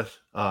concerned with.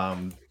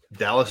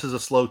 Dallas is a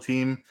slow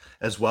team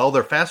as well.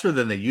 They're faster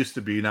than they used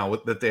to be now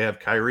that they have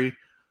Kyrie.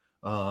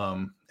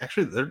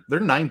 Actually, they're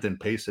 9th in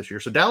pace this year.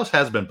 So Dallas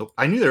has been,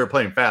 I knew they were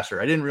playing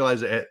faster. I didn't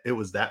realize it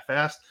was that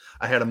fast.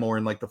 I had them more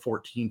in like the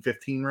 14,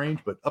 15 range,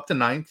 but up to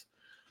 9th.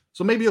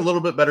 So maybe a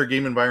little bit better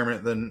game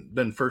environment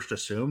than first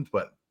assumed,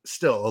 but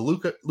still, a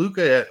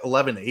Luka at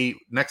 11-8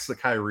 next to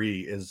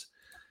Kyrie is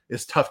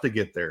tough to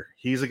get there.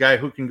 He's a guy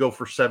who can go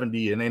for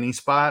 70 in any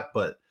spot,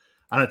 but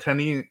on a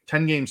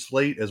 10-game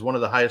slate as one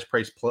of the highest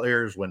priced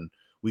players, when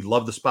we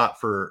love the spot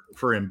for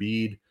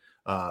Embiid,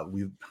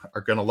 we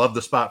are going to love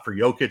the spot for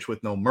Jokic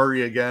with no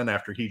Murray again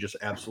after he just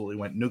absolutely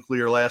went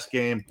nuclear last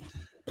game.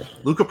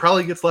 Luka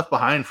probably gets left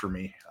behind for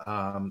me.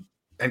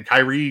 And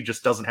Kyrie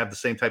just doesn't have the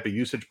same type of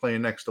usage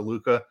playing next to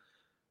Luka.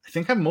 I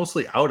think I'm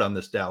mostly out on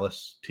this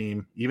Dallas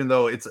team, even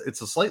though it's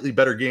a slightly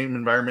better game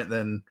environment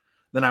than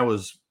I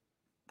was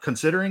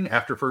considering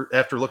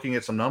after looking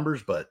at some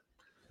numbers, but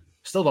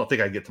still don't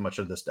think I get too much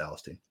of this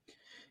Dallas team.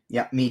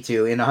 Yeah, me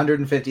too. In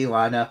 150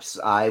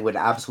 lineups, I would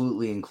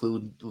absolutely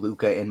include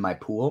Luka in my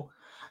pool.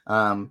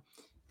 And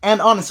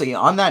honestly,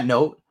 on that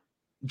note,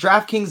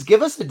 DraftKings,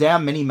 give us a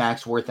damn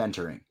mini-max worth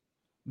entering.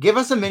 Give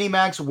us a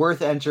mini-max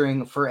worth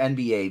entering for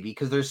NBA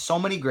because there's so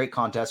many great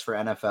contests for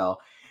NFL.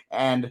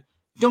 And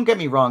don't get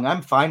me wrong,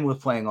 I'm fine with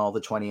playing all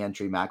the 20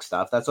 entry max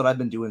stuff. That's what I've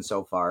been doing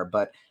so far.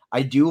 But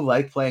I do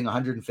like playing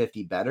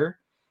 150 better.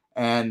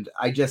 And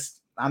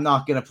I'm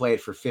not going to play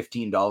it for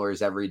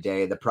 $15 every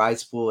day. The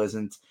prize pool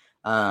isn't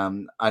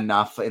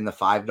enough in the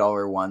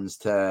 $5 ones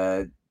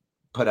to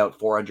put out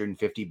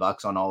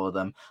 $450 on all of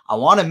them. I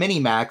want a mini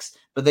max,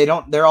 but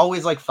they're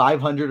always like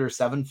 $500 or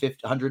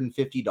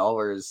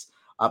 $150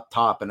 up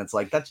top. And it's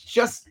like, that's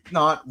just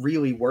not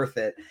really worth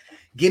it.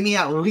 Give me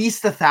at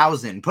least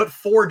 1,000, put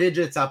 4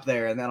 digits up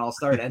there, and then I'll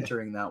start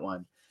entering that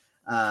one.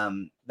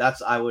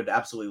 I would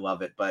absolutely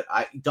love it. But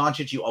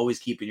Doncic, you always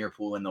keep in your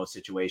pool in those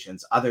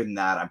situations. Other than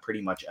that, I'm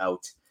pretty much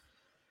out.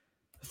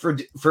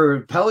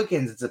 For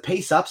Pelicans, it's a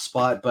pace up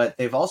spot, but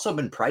they've also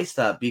been priced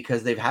up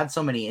because they've had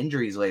so many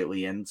injuries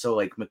lately. And so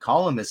like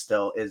McCollum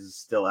is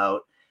still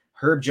out.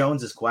 Herb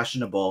Jones is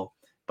questionable,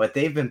 but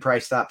they've been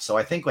priced up. So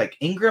I think like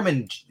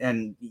Ingram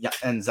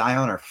and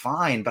Zion are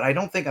fine, but I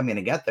don't think I'm going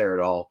to get there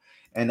at all.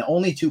 And the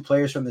only 2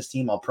 players from this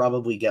team I'll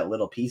probably get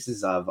little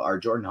pieces of are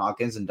Jordan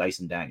Hawkins and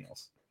Dyson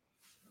Daniels.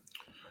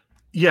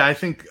 Yeah, I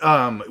think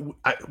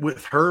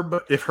with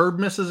Herb, if Herb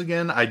misses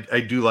again,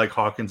 I do like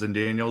Hawkins and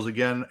Daniels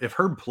again. If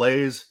Herb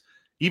plays,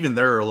 even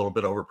they're a little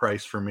bit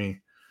overpriced for me.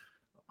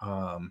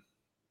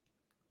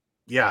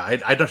 Yeah,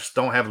 I just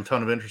don't have a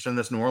ton of interest in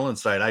this New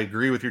Orleans side. I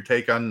agree with your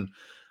take on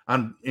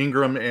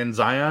Ingram and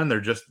Zion.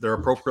 They're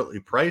appropriately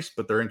priced,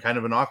 but they're in kind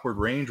of an awkward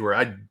range where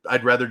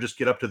I'd rather just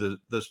get up to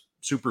the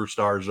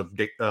superstars of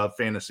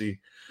fantasy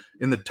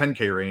in the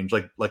 10K range,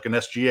 like an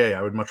SGA.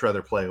 I would much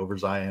rather play over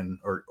Zion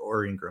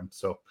or Ingram.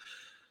 So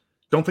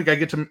don't think I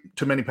get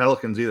to many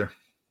Pelicans either.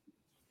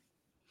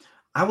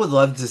 I would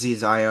love to see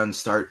Zion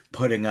start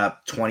putting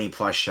up 20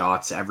 plus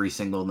shots every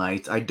single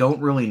night. I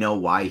don't really know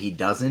why he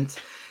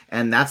doesn't.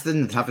 And that's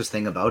the toughest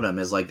thing about him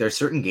is like there's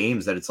certain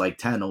games that it's like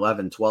 10,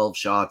 11, 12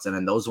 shots. And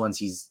in those ones,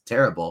 he's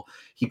terrible.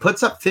 He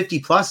puts up 50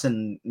 plus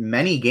in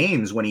many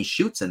games when he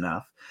shoots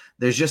enough.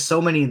 There's just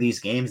so many of these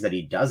games that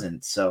he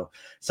doesn't. So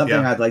something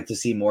I'd like to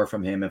see more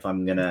from him if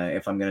I'm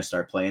gonna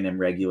start playing him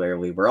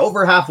regularly. We're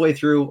over halfway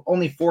through,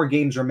 only 4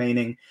 games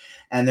remaining,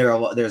 and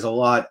there's a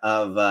lot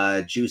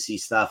of juicy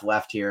stuff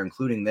left here,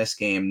 including this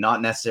game.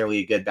 Not necessarily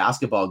a good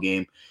basketball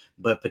game,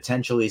 but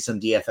potentially some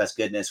DFS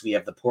goodness. We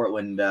have the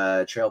Portland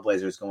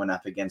Trailblazers going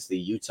up against the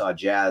Utah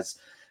Jazz.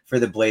 For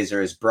the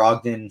Blazers,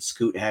 Brogdon,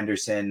 Scoot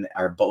Henderson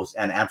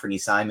and Anthony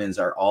Simons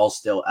are all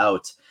still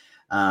out.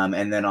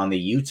 And then on the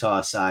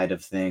Utah side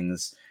of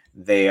things,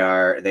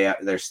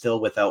 They're still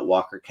without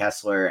Walker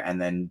Kessler,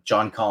 and then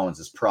John Collins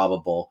is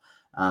probable.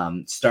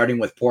 Starting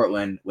with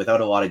Portland,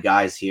 without a lot of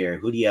guys here,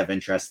 who do you have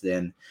interest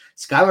in?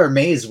 Skylar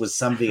Mays was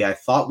somebody I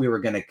thought we were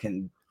going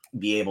to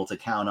be able to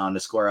count on to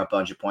score a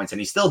bunch of points, and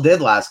he still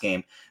did last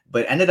game,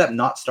 but ended up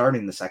not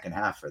starting the second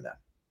half for them.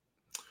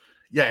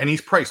 Yeah, and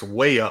he's priced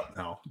way up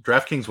now.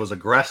 DraftKings was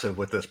aggressive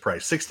with this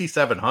price,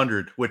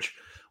 6,700, which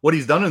what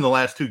he's done in the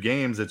last 2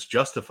 games, it's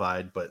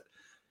justified, but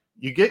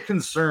you get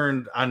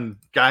concerned on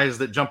guys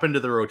that jump into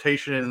the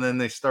rotation and then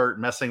they start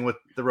messing with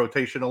the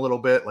rotation a little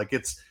bit. Like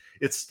it's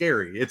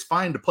scary. It's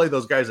fine to play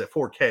those guys at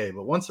 4K,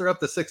 but once they're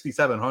up to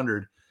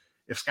 6,700,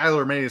 if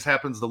Skylar Mays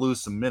happens to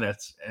lose some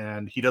minutes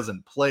and he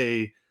doesn't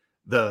play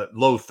the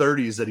low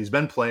 30s that he's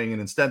been playing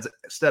and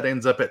instead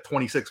ends up at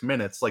 26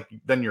 minutes, like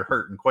then you're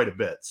hurting quite a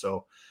bit.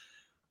 So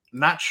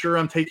not sure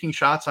I'm taking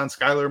shots on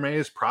Skylar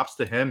Mays. Props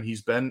to him.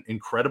 He's been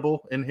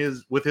incredible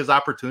with his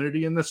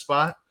opportunity in this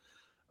spot.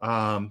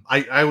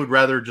 I would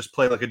rather just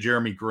play like a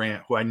Jeremy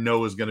Grant, who I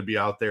know is going to be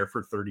out there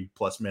for 30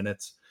 plus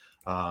minutes.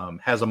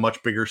 Has a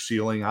much bigger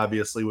ceiling,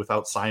 obviously,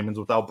 without Simons,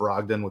 without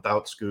Brogdon,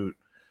 without Scoot.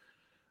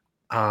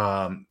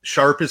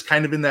 Sharp is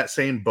kind of in that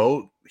same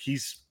boat.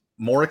 He's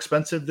more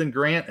expensive than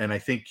Grant, and I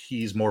think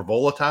he's more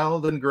volatile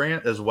than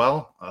Grant as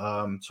well.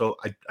 So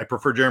I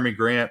prefer Jeremy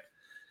Grant.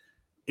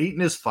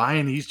 Ayton is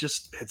fine.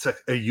 It's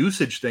a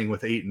usage thing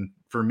with Ayton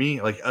for me.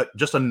 Like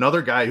just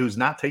another guy who's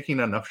not taking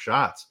enough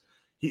shots.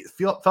 He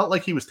felt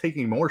like he was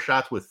taking more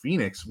shots with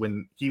Phoenix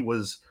when he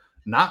was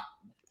not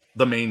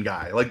the main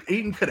guy. Like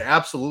Ayton could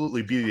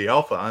absolutely be the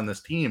alpha on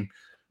this team,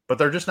 but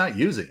they're just not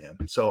using him.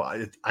 So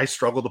I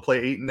struggle to play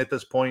Ayton at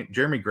this point.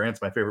 Jeremy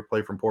Grant's my favorite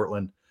play from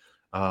Portland.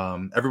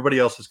 Everybody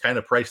else is kind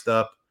of priced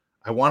up.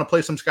 I want to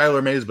play some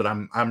Skylar Mays, but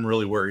I'm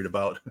really worried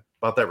about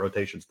that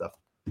rotation stuff.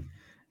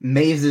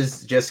 Mays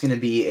is just going to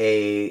be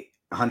a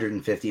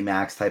 150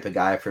 max type of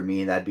guy for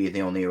me. That'd be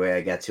the only way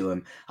I get to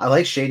him. I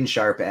like Shaden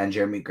Sharp and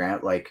Jeremy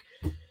Grant. Like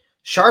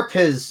Sharp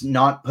has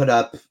not put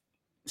up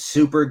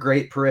super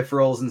great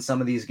peripherals in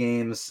some of these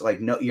games. Like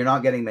no, you're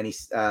not getting many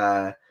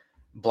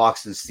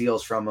blocks and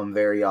steals from him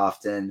very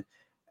often.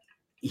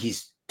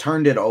 He's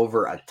turned it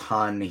over a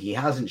ton. He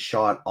hasn't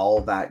shot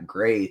all that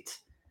great,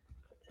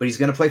 but he's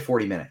going to play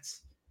 40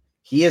 minutes.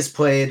 He has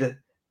played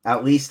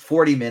at least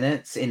 40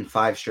 minutes in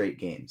 5 straight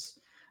games.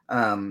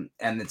 And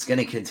it's going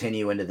to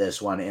continue into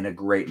this one in a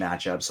great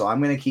matchup. So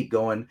I'm going to keep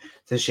going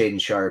to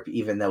Shaden Sharp,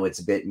 even though it's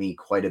bit me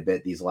quite a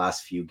bit these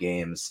last few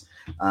games.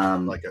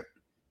 Like it.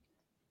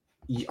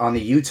 On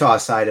the Utah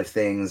side of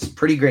things,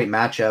 pretty great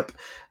matchup.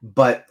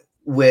 But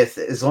with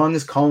as long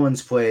as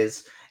Collins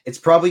plays, it's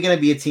probably going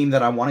to be a team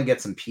that I want to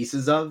get some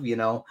pieces of. You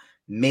know,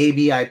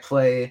 maybe I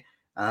play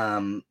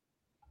a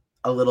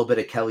little bit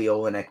of Kelly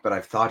Olynyk, but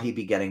I thought he'd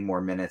be getting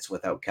more minutes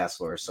without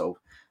Kessler. So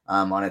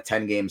on a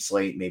 10-game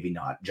slate, maybe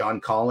not. John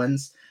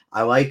Collins,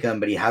 I like him,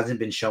 but he hasn't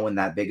been showing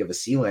that big of a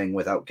ceiling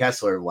without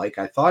Kessler like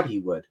I thought he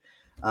would.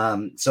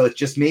 So it's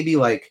just maybe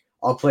like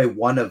I'll play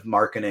one of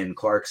Markkanen,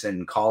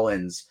 Clarkson,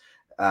 Collins,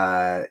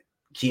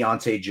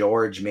 Keontae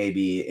George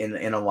maybe in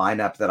a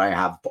lineup that I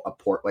have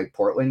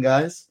Portland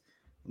guys,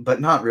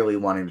 but not really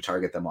wanting to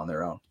target them on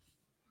their own.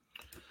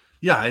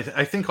 Yeah,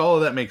 I think all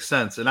of that makes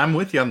sense. And I'm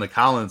with you on the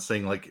Collins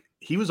thing. Like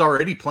he was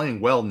already playing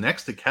well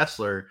next to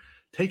Kessler,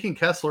 taking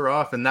Kessler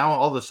off, and now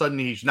all of a sudden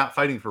he's not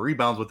fighting for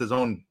rebounds with his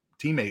own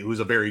teammate who's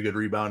a very good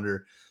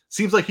rebounder.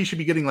 Seems like he should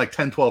be getting like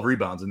 10, 12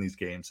 rebounds in these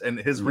games, and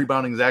his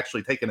rebounding is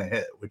actually taking a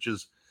hit,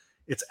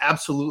 it's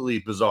absolutely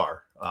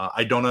bizarre.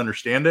 I don't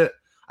understand it.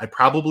 I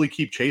probably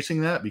keep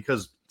chasing that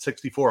because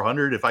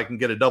 6,400, if I can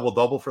get a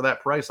double-double for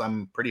that price,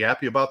 I'm pretty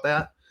happy about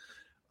that.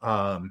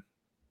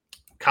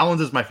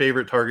 Collins is my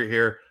favorite target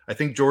here. I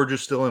think George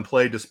is still in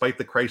play despite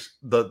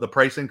the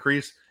price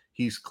increase.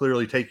 He's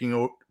clearly taking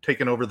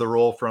over the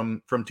role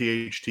from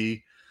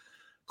THT.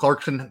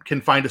 Clarkson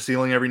can find a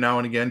ceiling every now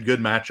and again. Good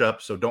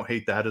matchup, so don't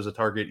hate that as a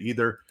target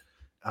either.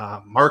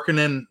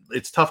 Markkanen,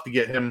 it's tough to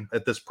get him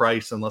at this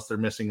price unless they're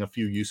missing a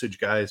few usage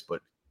guys,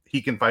 but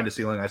he can find a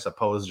ceiling, I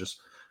suppose. Just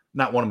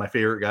not one of my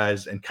favorite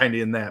guys, and kind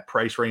of in that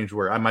price range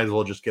where I might as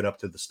well just get up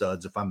to the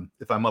studs if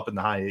I'm up in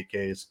the high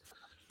 8Ks.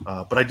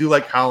 But I do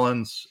like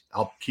Collins.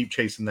 I'll keep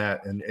chasing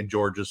that, and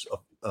George is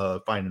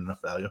fine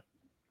enough value.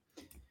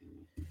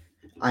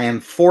 I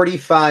am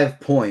 45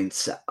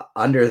 points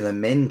under the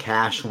min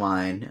cash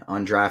line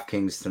on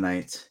DraftKings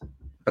tonight,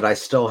 but I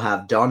still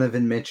have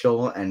Donovan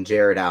Mitchell and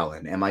Jared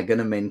Allen. Am I going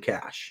to min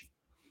cash?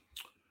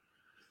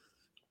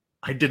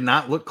 I did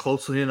not look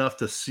closely enough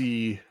to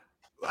see.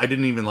 I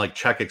didn't even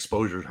check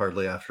exposures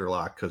hardly after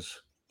lock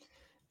because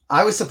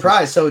I was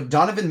surprised. So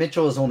Donovan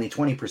Mitchell is only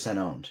 20%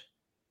 owned.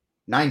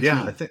 19.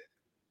 Yeah,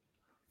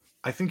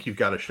 I think you've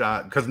got a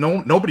shot because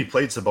nobody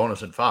played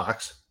Sabonis and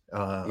Fox.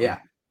 Yeah.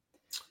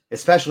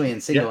 Especially in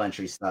single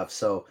entry stuff.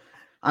 So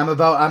I'm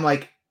about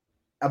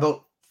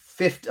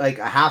 50,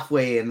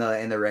 halfway in the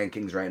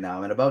rankings right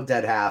now. I'm about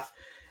dead half.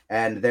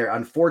 And there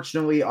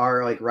unfortunately are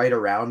right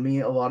around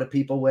me a lot of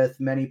people with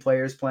many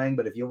players playing.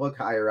 But if you look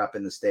higher up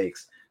in the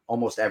stakes,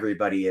 almost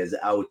everybody is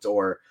out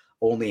or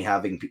only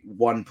having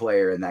one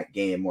player in that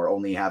game or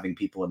only having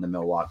people in the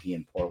Milwaukee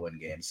and Portland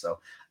game. So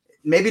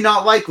maybe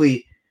not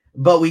likely,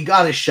 but we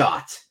got a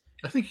shot.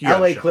 I think you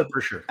got a shot,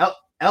 for sure.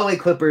 LA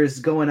Clippers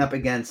going up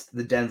against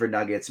the Denver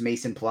Nuggets.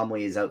 Mason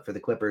Plumlee is out for the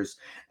Clippers,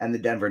 and the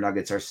Denver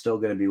Nuggets are still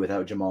going to be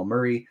without Jamal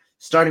Murray.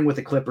 Starting with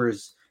the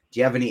Clippers, do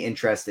you have any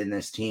interest in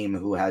this team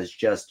who has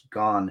just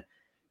gone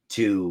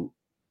to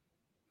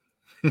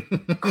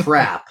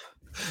crap?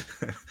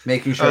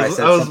 Making sure I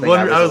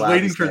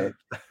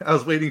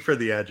was waiting for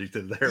the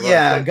adjective there.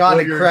 Yeah, gone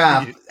to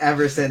crap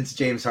ever since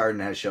James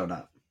Harden has shown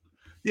up.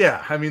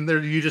 Yeah, I mean,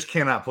 you just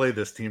cannot play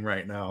this team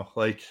right now.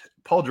 Like,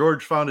 Paul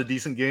George found a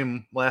decent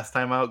game last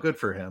time out. Good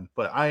for him.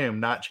 But I am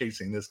not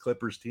chasing this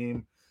Clippers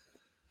team.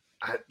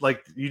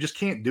 You just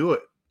can't do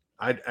it.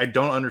 I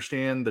don't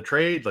understand the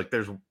trade. Like,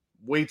 there's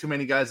way too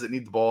many guys that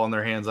need the ball in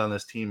their hands on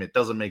this team. It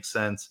doesn't make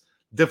sense.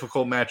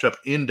 Difficult matchup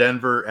in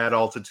Denver at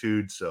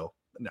altitude. So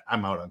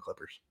I'm out on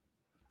Clippers.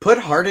 Put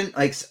Harden,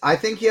 I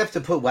think you have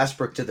to put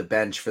Westbrook to the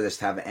bench for this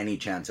to have any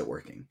chance at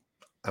working.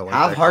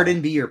 Have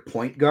Harden be your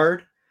point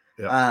guard.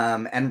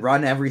 Yeah. And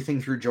run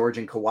everything through George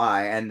and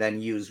Kawhi, and then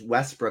use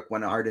Westbrook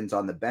when Harden's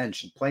on the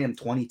bench and play him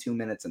 22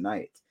 minutes a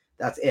night.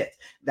 That's it.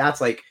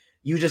 That's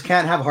you just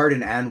can't have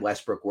Harden and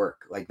Westbrook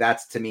work.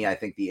 That's, to me, I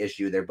think the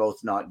issue. They're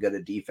both not good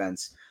at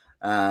defense,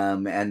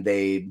 and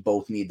they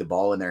both need the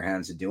ball in their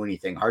hands to do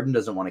anything. Harden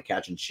doesn't want to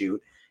catch and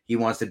shoot. He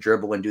wants to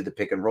dribble and do the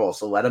pick and roll.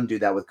 So let him do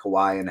that with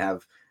Kawhi and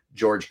have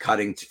George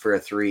cutting for a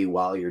three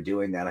while you're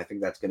doing that. I think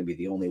that's going to be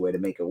the only way to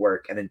make it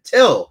work. And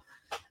until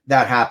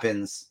that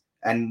happens,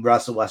 and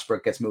Russell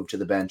Westbrook gets moved to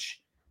the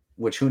bench,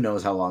 which who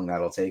knows how long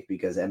that'll take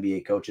because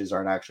NBA coaches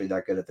aren't actually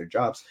that good at their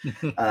jobs.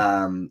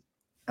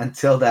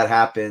 Until that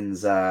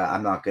happens,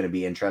 I'm not going to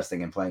be interested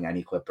in playing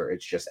any Clipper.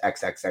 It's just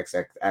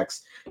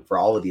XXXXX for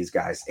all of these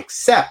guys,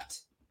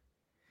 except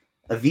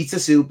Ivica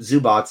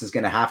Zubac is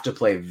going to have to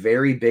play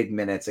very big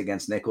minutes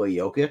against Nikola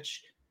Jokic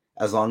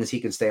as long as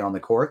he can stay on the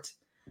court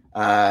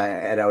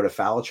and out of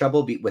foul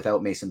trouble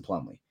without Mason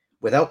Plumlee.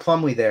 Without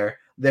Plumlee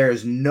there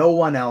is no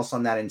one else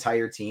on that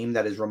entire team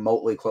that is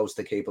remotely close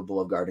to capable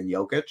of guarding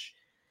Jokic.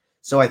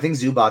 So I think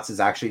Zubac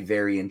is actually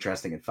very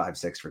interesting at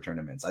 5'6" for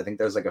tournaments. I think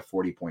there's a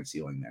 40-point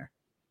ceiling there.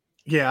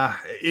 Yeah,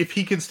 if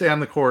he can stay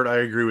on the court, I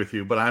agree with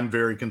you, but I'm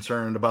very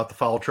concerned about the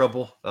foul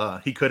trouble.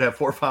 He could have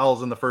 4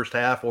 fouls in the first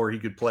half, or he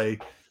could play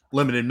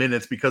limited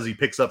minutes because he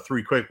picks up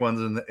 3 quick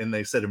ones and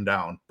they sit him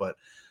down. But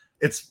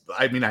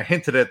I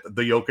hinted at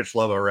the Jokic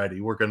love already.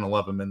 We're going to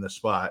love him in this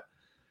spot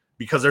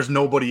because there's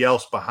nobody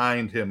else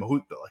behind him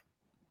who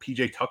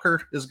PJ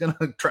Tucker is going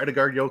to try to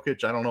guard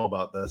Jokic. I don't know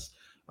about this.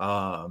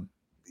 I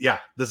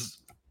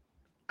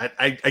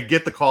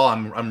get the call.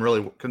 I'm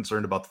really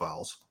concerned about the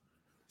fouls.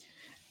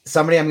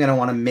 Somebody I'm going to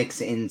want to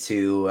mix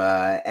into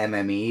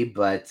MME,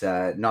 but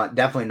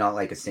definitely not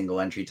like a single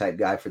entry type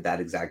guy for that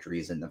exact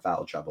reason, the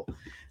foul trouble.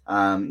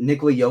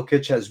 Nikola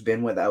Jokic has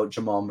been without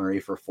Jamal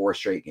Murray for 4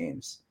 straight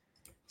games.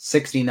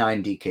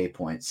 69 DK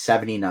points,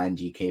 79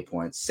 DK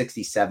points,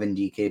 67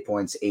 DK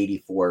points,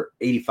 85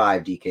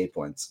 DK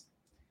points.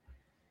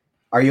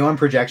 Are you on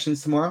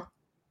projections tomorrow?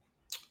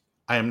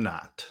 I am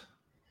not.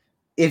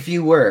 If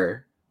you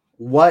were,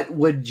 what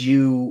would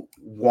you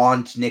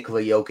want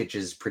Nikola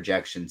Jokic's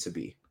projection to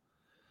be?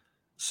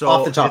 So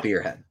off the top of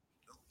your head.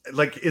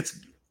 It's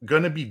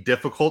going to be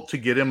difficult to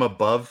get him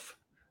above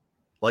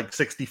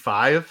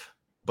 65,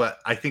 but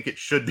I think it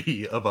should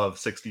be above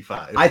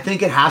 65. I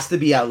think it has to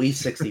be at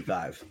least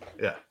 65.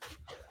 Yeah.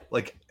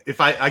 If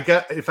I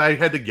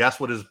had to guess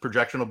what his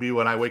projection will be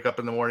when I wake up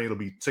in the morning, it'll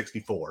be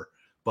 64.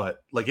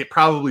 But it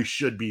probably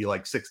should be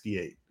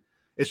 68.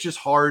 It's just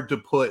hard to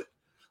put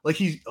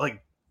he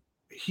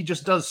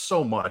just does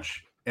so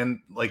much,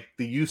 and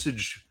the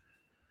usage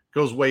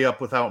goes way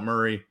up without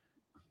Murray.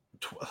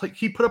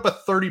 He put up a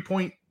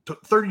 20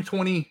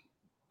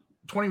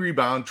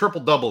 rebound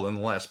triple double in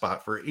the last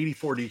spot for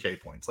 84 DK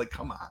points.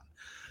 Come on,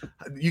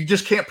 you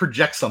just can't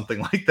project something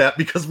like that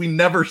because we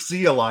never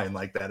see a line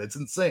like that. It's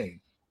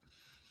insane.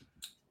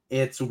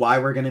 It's why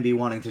we're going to be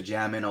wanting to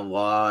jam in a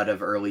lot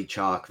of early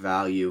chalk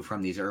value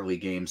from these early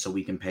games so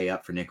we can pay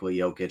up for Nikola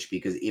Jokic,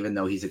 because even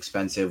though he's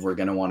expensive, we're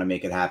going to want to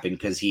make it happen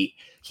because he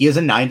has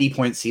a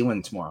 90-point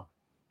ceiling tomorrow.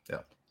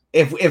 Yeah.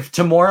 If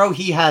tomorrow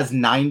he has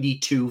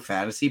 92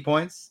 fantasy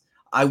points,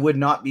 I would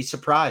not be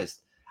surprised.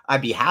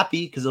 I'd be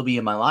happy because he'll be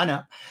in my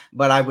lineup,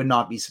 but I would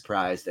not be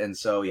surprised. And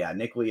so, yeah,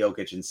 Nikola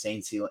Jokic,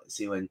 insane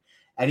ceiling.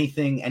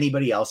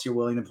 Anybody else you're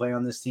willing to play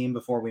on this team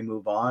before we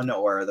move on,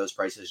 or are those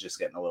prices just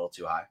getting a little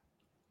too high?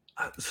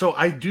 So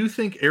I do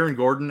think Aaron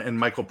Gordon and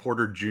Michael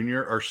Porter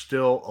Jr. are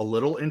still a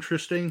little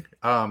interesting.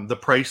 The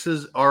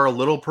prices are a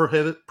little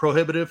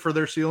prohibitive for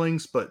their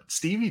ceilings, but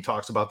Stevie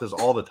talks about this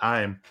all the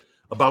time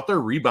about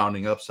their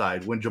rebounding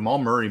upside when Jamal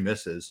Murray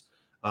misses,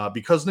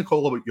 because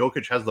Nikola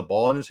Jokic has the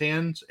ball in his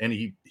hands and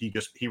he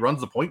runs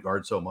the point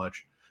guard so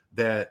much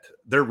that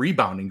their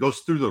rebounding goes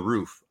through the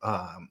roof.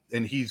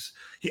 And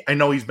I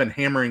know he's been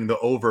hammering the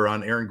over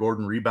on Aaron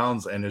Gordon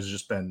rebounds and has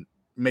just been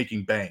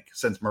making bank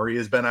since Murray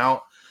has been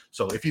out.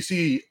 So if you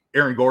see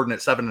Aaron Gordon at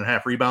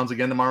 7.5 rebounds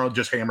again tomorrow,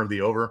 just hammer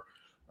the over.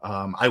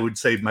 I would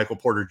say Michael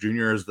Porter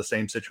Jr. is the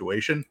same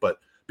situation, but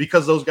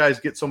because those guys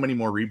get so many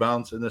more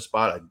rebounds in this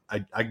spot, I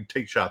can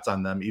take shots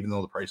on them, even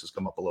though the prices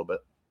come up a little bit.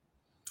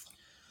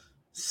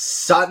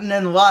 Sutton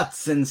and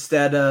Lutz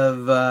instead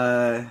of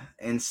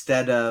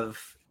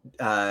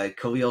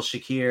Khalil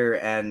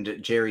Shakir and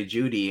Jerry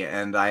Jeudy,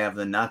 and I have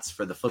the nuts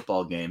for the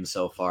football game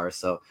so far.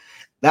 So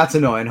that's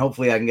annoying.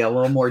 Hopefully I can get a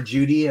little more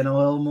Jeudy and a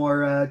little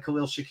more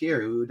Khalil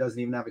Shakir, who doesn't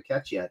even have a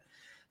catch yet.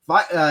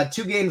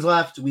 2 games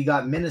left. We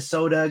got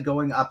Minnesota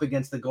going up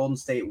against the Golden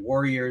State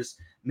Warriors.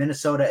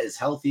 Minnesota is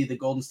healthy. The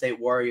Golden State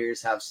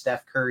Warriors have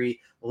Steph Curry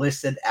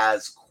listed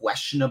as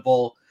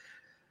questionable.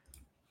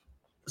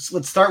 So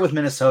let's start with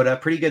Minnesota.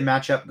 Pretty good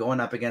matchup going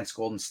up against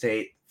Golden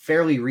State.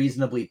 Fairly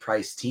reasonably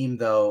priced team,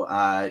 though.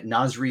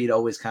 Naz Reid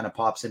always kind of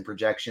pops in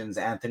projections.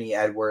 Anthony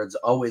Edwards,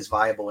 always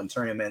viable in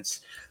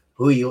tournaments.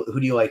 Who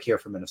do you like here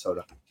for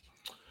Minnesota?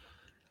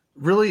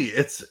 Really,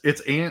 it's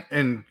Ant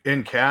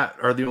and Cat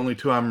are the only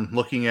two I'm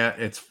looking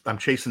at. I'm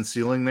chasing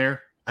ceiling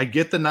there. I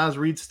get the Naz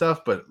Reid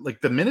stuff, but like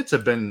the minutes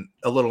have been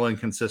a little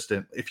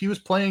inconsistent. If he was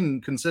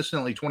playing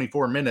consistently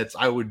 24 minutes,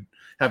 I would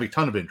have a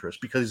ton of interest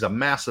because he's a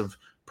massive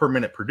per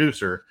minute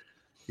producer.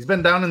 He's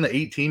been down in the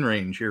 18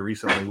 range here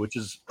recently, which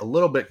is a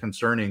little bit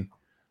concerning.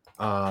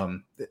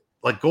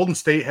 Like Golden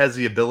State has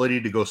the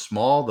ability to go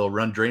small. They'll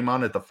run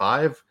Draymond at the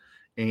 5,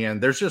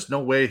 and there's just no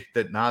way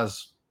that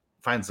Naz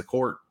finds the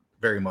court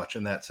very much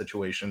in that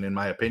situation, in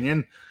my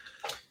opinion.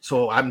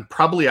 So I'm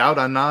probably out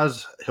on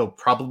Naz. He'll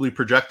probably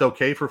project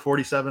okay for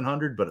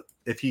 4,700, but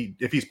if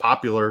he's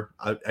popular,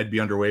 I'd be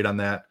underweight on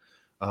that.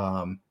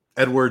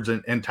 Edwards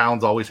and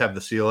Towns always have the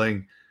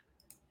ceiling.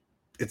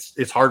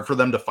 It's hard for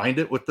them to find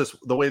it with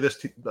the way this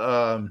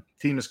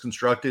team is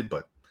constructed,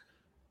 but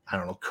I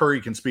don't know. Curry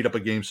can speed up a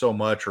game so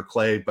much, or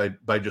Clay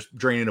by just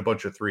draining a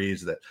bunch of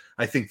threes, that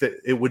I think that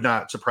it would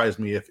not surprise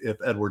me if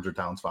Edwards or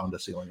Towns found a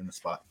ceiling in the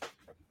spot.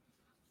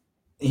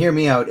 Hear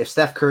me out. If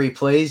Steph Curry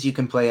plays, you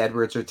can play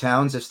Edwards or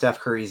Towns. If Steph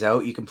Curry's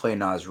out, you can play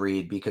Naz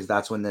Reid, because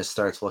that's when this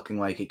starts looking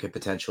like it could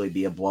potentially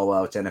be a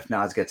blowout. And if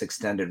Naz gets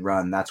extended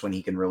run, that's when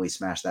he can really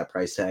smash that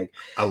price tag.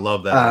 I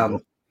love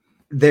that.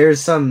 There's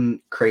some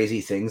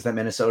crazy things that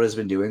Minnesota's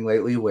been doing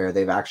lately where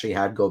they've actually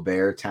had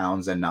Gobert,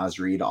 Towns, and Naz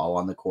Reid all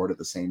on the court at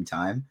the same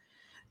time,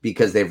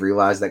 because they've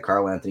realized that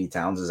Karl Anthony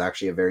Towns is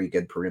actually a very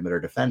good perimeter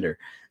defender.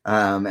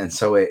 And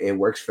so it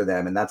works for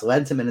them. And that's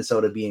led to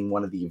Minnesota being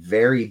one of the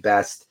very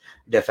best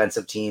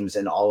defensive teams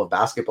in all of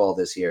basketball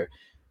this year.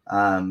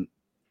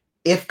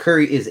 If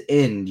Curry is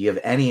in, do you have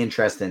any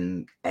interest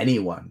in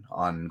anyone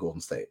on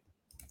Golden State?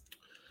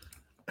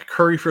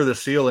 Curry for the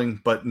ceiling,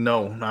 but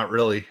no, not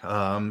really.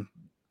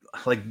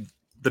 Like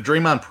the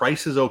Draymond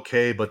price is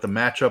okay, but the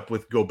matchup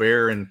with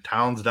Gobert and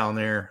Towns down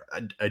there,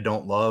 I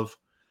don't love.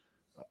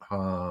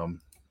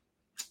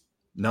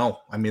 No,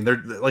 I mean,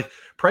 they're like,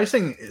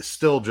 pricing is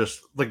still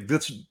just like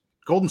this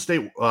Golden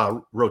State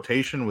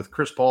rotation with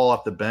Chris Paul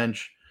off the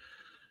bench.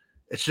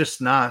 It's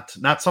just not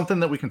something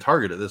that we can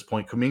target at this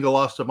point. Kuminga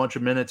lost a bunch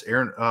of minutes.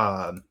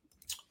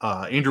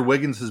 Andrew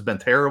Wiggins has been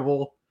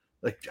terrible.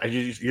 Like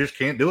you just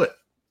can't do it.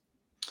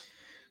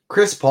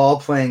 Chris Paul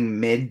playing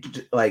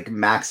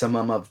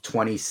maximum of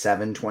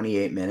 27,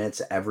 28 minutes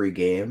every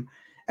game,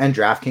 and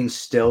DraftKings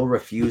still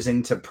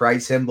refusing to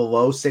price him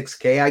below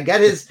 6K. I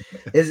get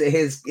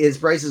his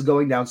price is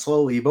going down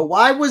slowly, but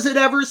why was it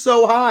ever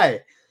so high?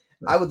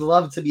 I would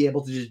love to be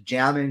able to just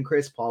jam in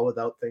Chris Paul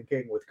without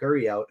thinking with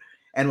Curry out.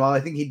 And while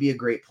I think he'd be a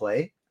great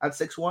play at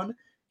 6-1,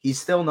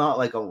 he's still not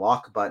like a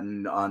lock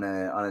button on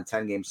a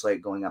 10-game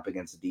slate going up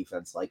against a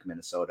defense like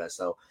Minnesota.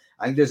 So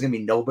I think there's going to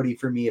be nobody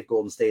for me if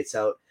Golden State's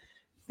out.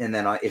 And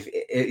then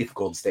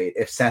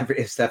if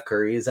Steph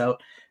Curry is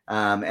out,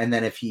 and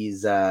then if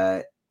he's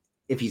in,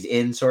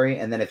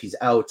 and then if he's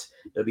out,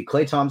 it'll be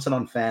Klay Thompson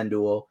on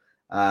FanDuel,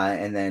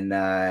 and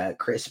then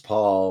Chris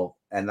Paul,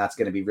 and that's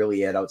going to be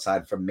really it,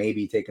 outside from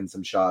maybe taking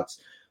some shots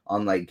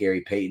on like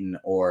Gary Payton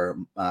or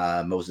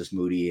Moses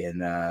Moody in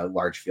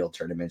large field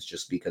tournaments,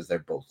 just because they're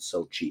both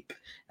so cheap,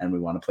 and we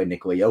want to play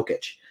Nikola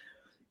Jokic.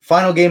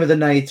 Final game of the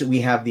night,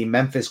 we have the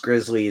Memphis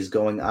Grizzlies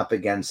going up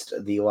against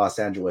the Los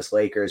Angeles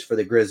Lakers. For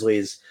the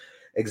Grizzlies,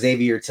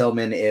 Xavier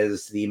Tillman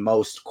is the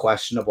most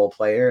questionable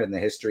player in the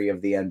history of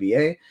the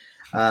NBA,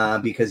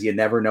 because you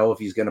never know if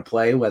he's going to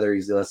play, whether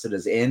he's listed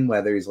as in,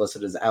 whether he's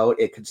listed as out.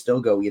 It could still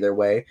go either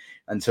way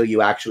until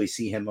you actually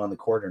see him on the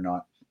court or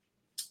not.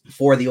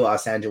 For the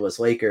Los Angeles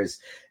Lakers,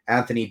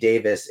 Anthony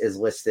Davis is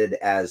listed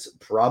as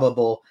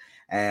probable,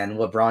 and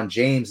LeBron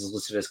James is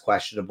listed as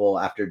questionable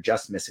after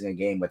just missing a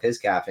game with his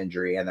calf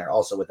injury. And they're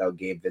also without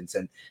Gabe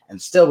Vincent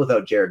and still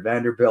without Jared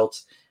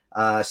Vanderbilt.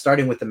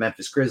 Starting with the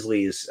Memphis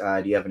Grizzlies,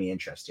 do you have any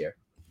interest here?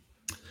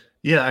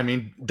 Yeah, I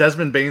mean,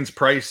 Desmond Bane's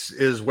price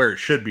is where it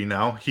should be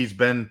now. He's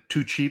been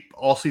too cheap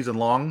all season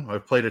long.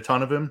 I've played a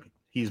ton of him.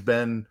 He's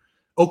been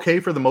okay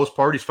for the most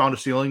part. He's found a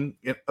ceiling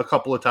a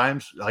couple of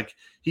times. Like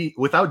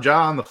without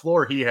Ja on the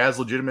floor, he has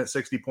legitimate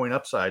 60-point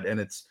upside, and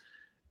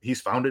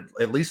he's found it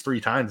at least 3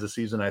 times this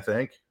season, I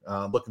think.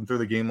 Looking through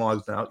the game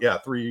logs now. Yeah,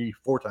 3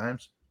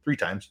 times.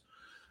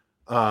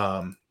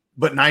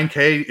 but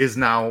 9K is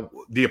now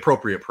the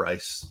appropriate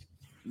price.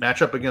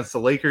 Matchup against the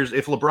Lakers.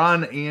 If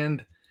LeBron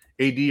and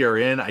AD are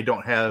in, I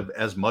don't have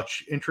as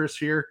much interest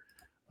here.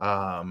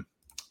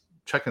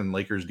 Checking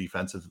Lakers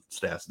defensive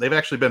stats. They've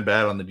actually been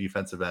bad on the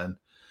defensive end.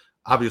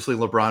 Obviously,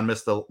 LeBron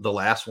missed the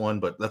last one,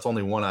 but that's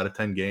only 1 out of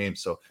 10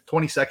 games. So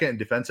 22nd in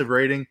defensive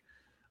rating.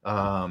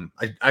 Bane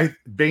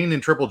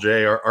and Triple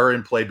J are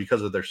in play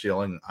because of their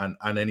ceiling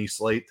on any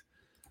slate.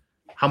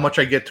 How much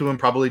I get to him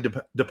probably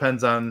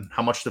depends on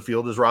how much the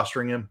field is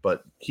rostering him,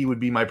 but he would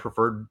be my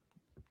preferred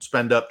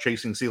spend up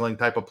chasing ceiling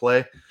type of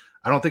play.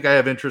 I don't think I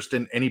have interest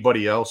in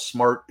anybody else.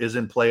 Smart is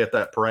in play at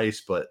that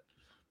price, but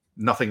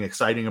nothing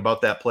exciting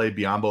about that play.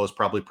 Biyombo is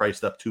probably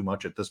priced up too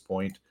much at this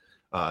point,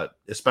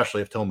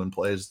 especially if Tillman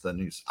plays, then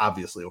he's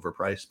obviously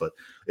overpriced. But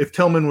if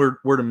Tillman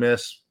were to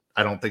miss,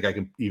 I don't think I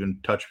can even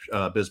touch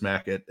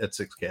Bismack at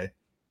 6K.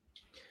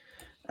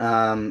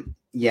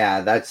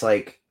 Yeah, that's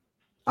like,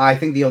 I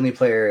think the only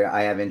player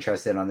I have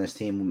interest in on this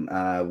team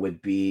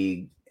would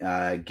be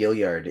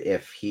Gilliard,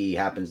 if he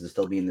happens to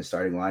still be in the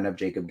starting lineup,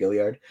 Jacob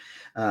Gilliard,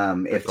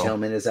 if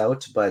Tillman is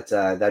out. But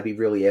that'd be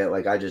really it.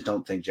 Like, I just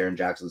don't think Jaren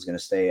Jackson's going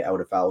to stay out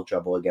of foul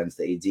trouble against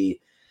the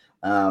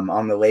AD.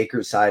 On the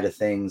Lakers side of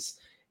things,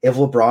 if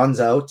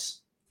LeBron's out,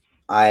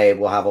 I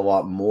will have a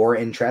lot more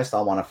interest.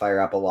 I'll want to fire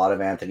up a lot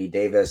of Anthony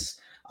Davis.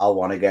 I'll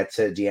want to get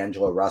to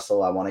D'Angelo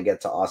Russell. I want to get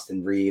to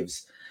Austin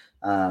Reeves.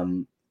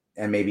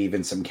 And maybe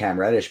even some Cam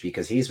Reddish,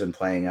 because he's been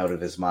playing out of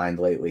his mind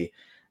lately.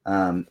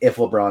 If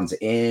LeBron's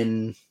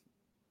in,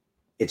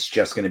 it's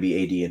just going to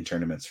be AD in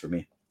tournaments for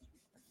me.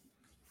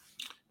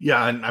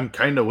 Yeah, and I'm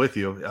kind of with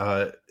you.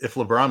 If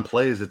LeBron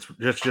plays, it's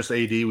just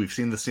AD. We've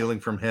seen the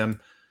ceiling from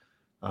him.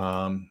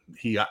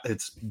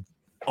 It's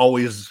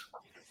always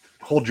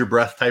hold your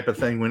breath type of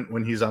thing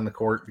when he's on the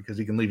court, because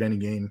he can leave any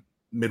game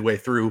midway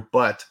through.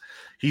 But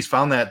he's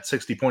found that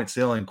 60-point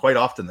ceiling quite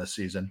often this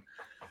season.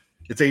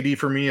 It's AD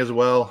for me as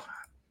well.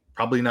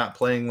 Probably not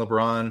playing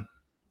LeBron.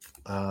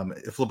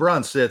 If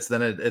LeBron sits,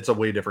 then it's a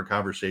way different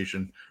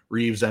conversation.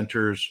 Reeves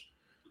enters.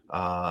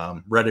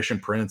 Reddish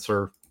and Prince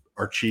are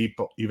cheap,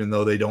 even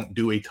though they don't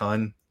do a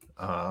ton.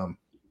 AD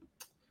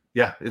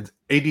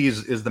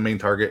is the main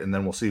target, and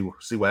then we'll see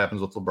what happens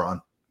with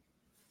LeBron.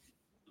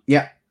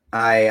 Yeah,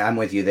 I'm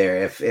with you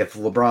there. If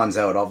LeBron's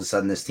out, all of a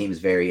sudden this team's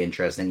very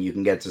interesting. You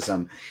can get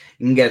some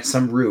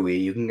Rui,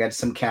 you can get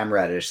some Cam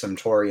Reddish, some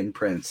Taurean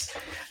Prince,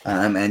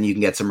 and you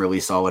can get some really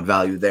solid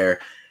value there.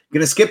 I'm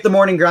going to skip the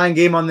morning grind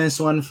game on this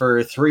one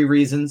for 3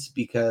 reasons,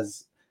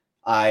 because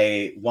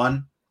I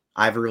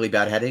have a really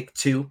bad headache.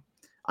 2,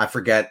 I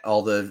forget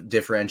all the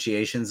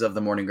differentiations of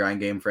the morning grind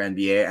game for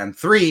NBA. And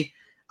 3,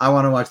 I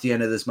want to watch the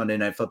end of this Monday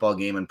Night Football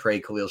game and pray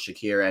Khalil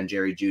Shakir and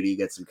Jerry Jeudy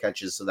get some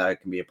catches so that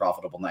it can be a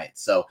profitable night.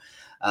 So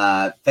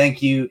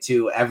thank you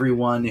to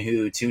everyone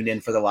who tuned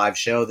in for the live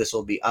show. This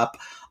will be up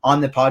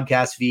on the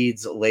podcast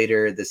feeds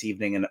later this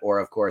evening, or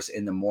of course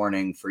in the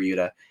morning, for you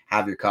to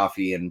have your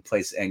coffee and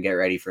get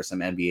ready for some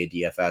NBA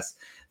DFS.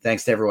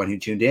 Thanks to everyone who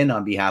tuned in.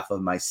 On behalf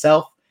of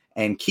myself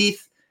and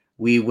Keith,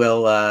 we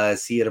will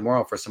see you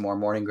tomorrow for some more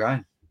morning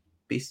grind.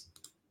 Peace.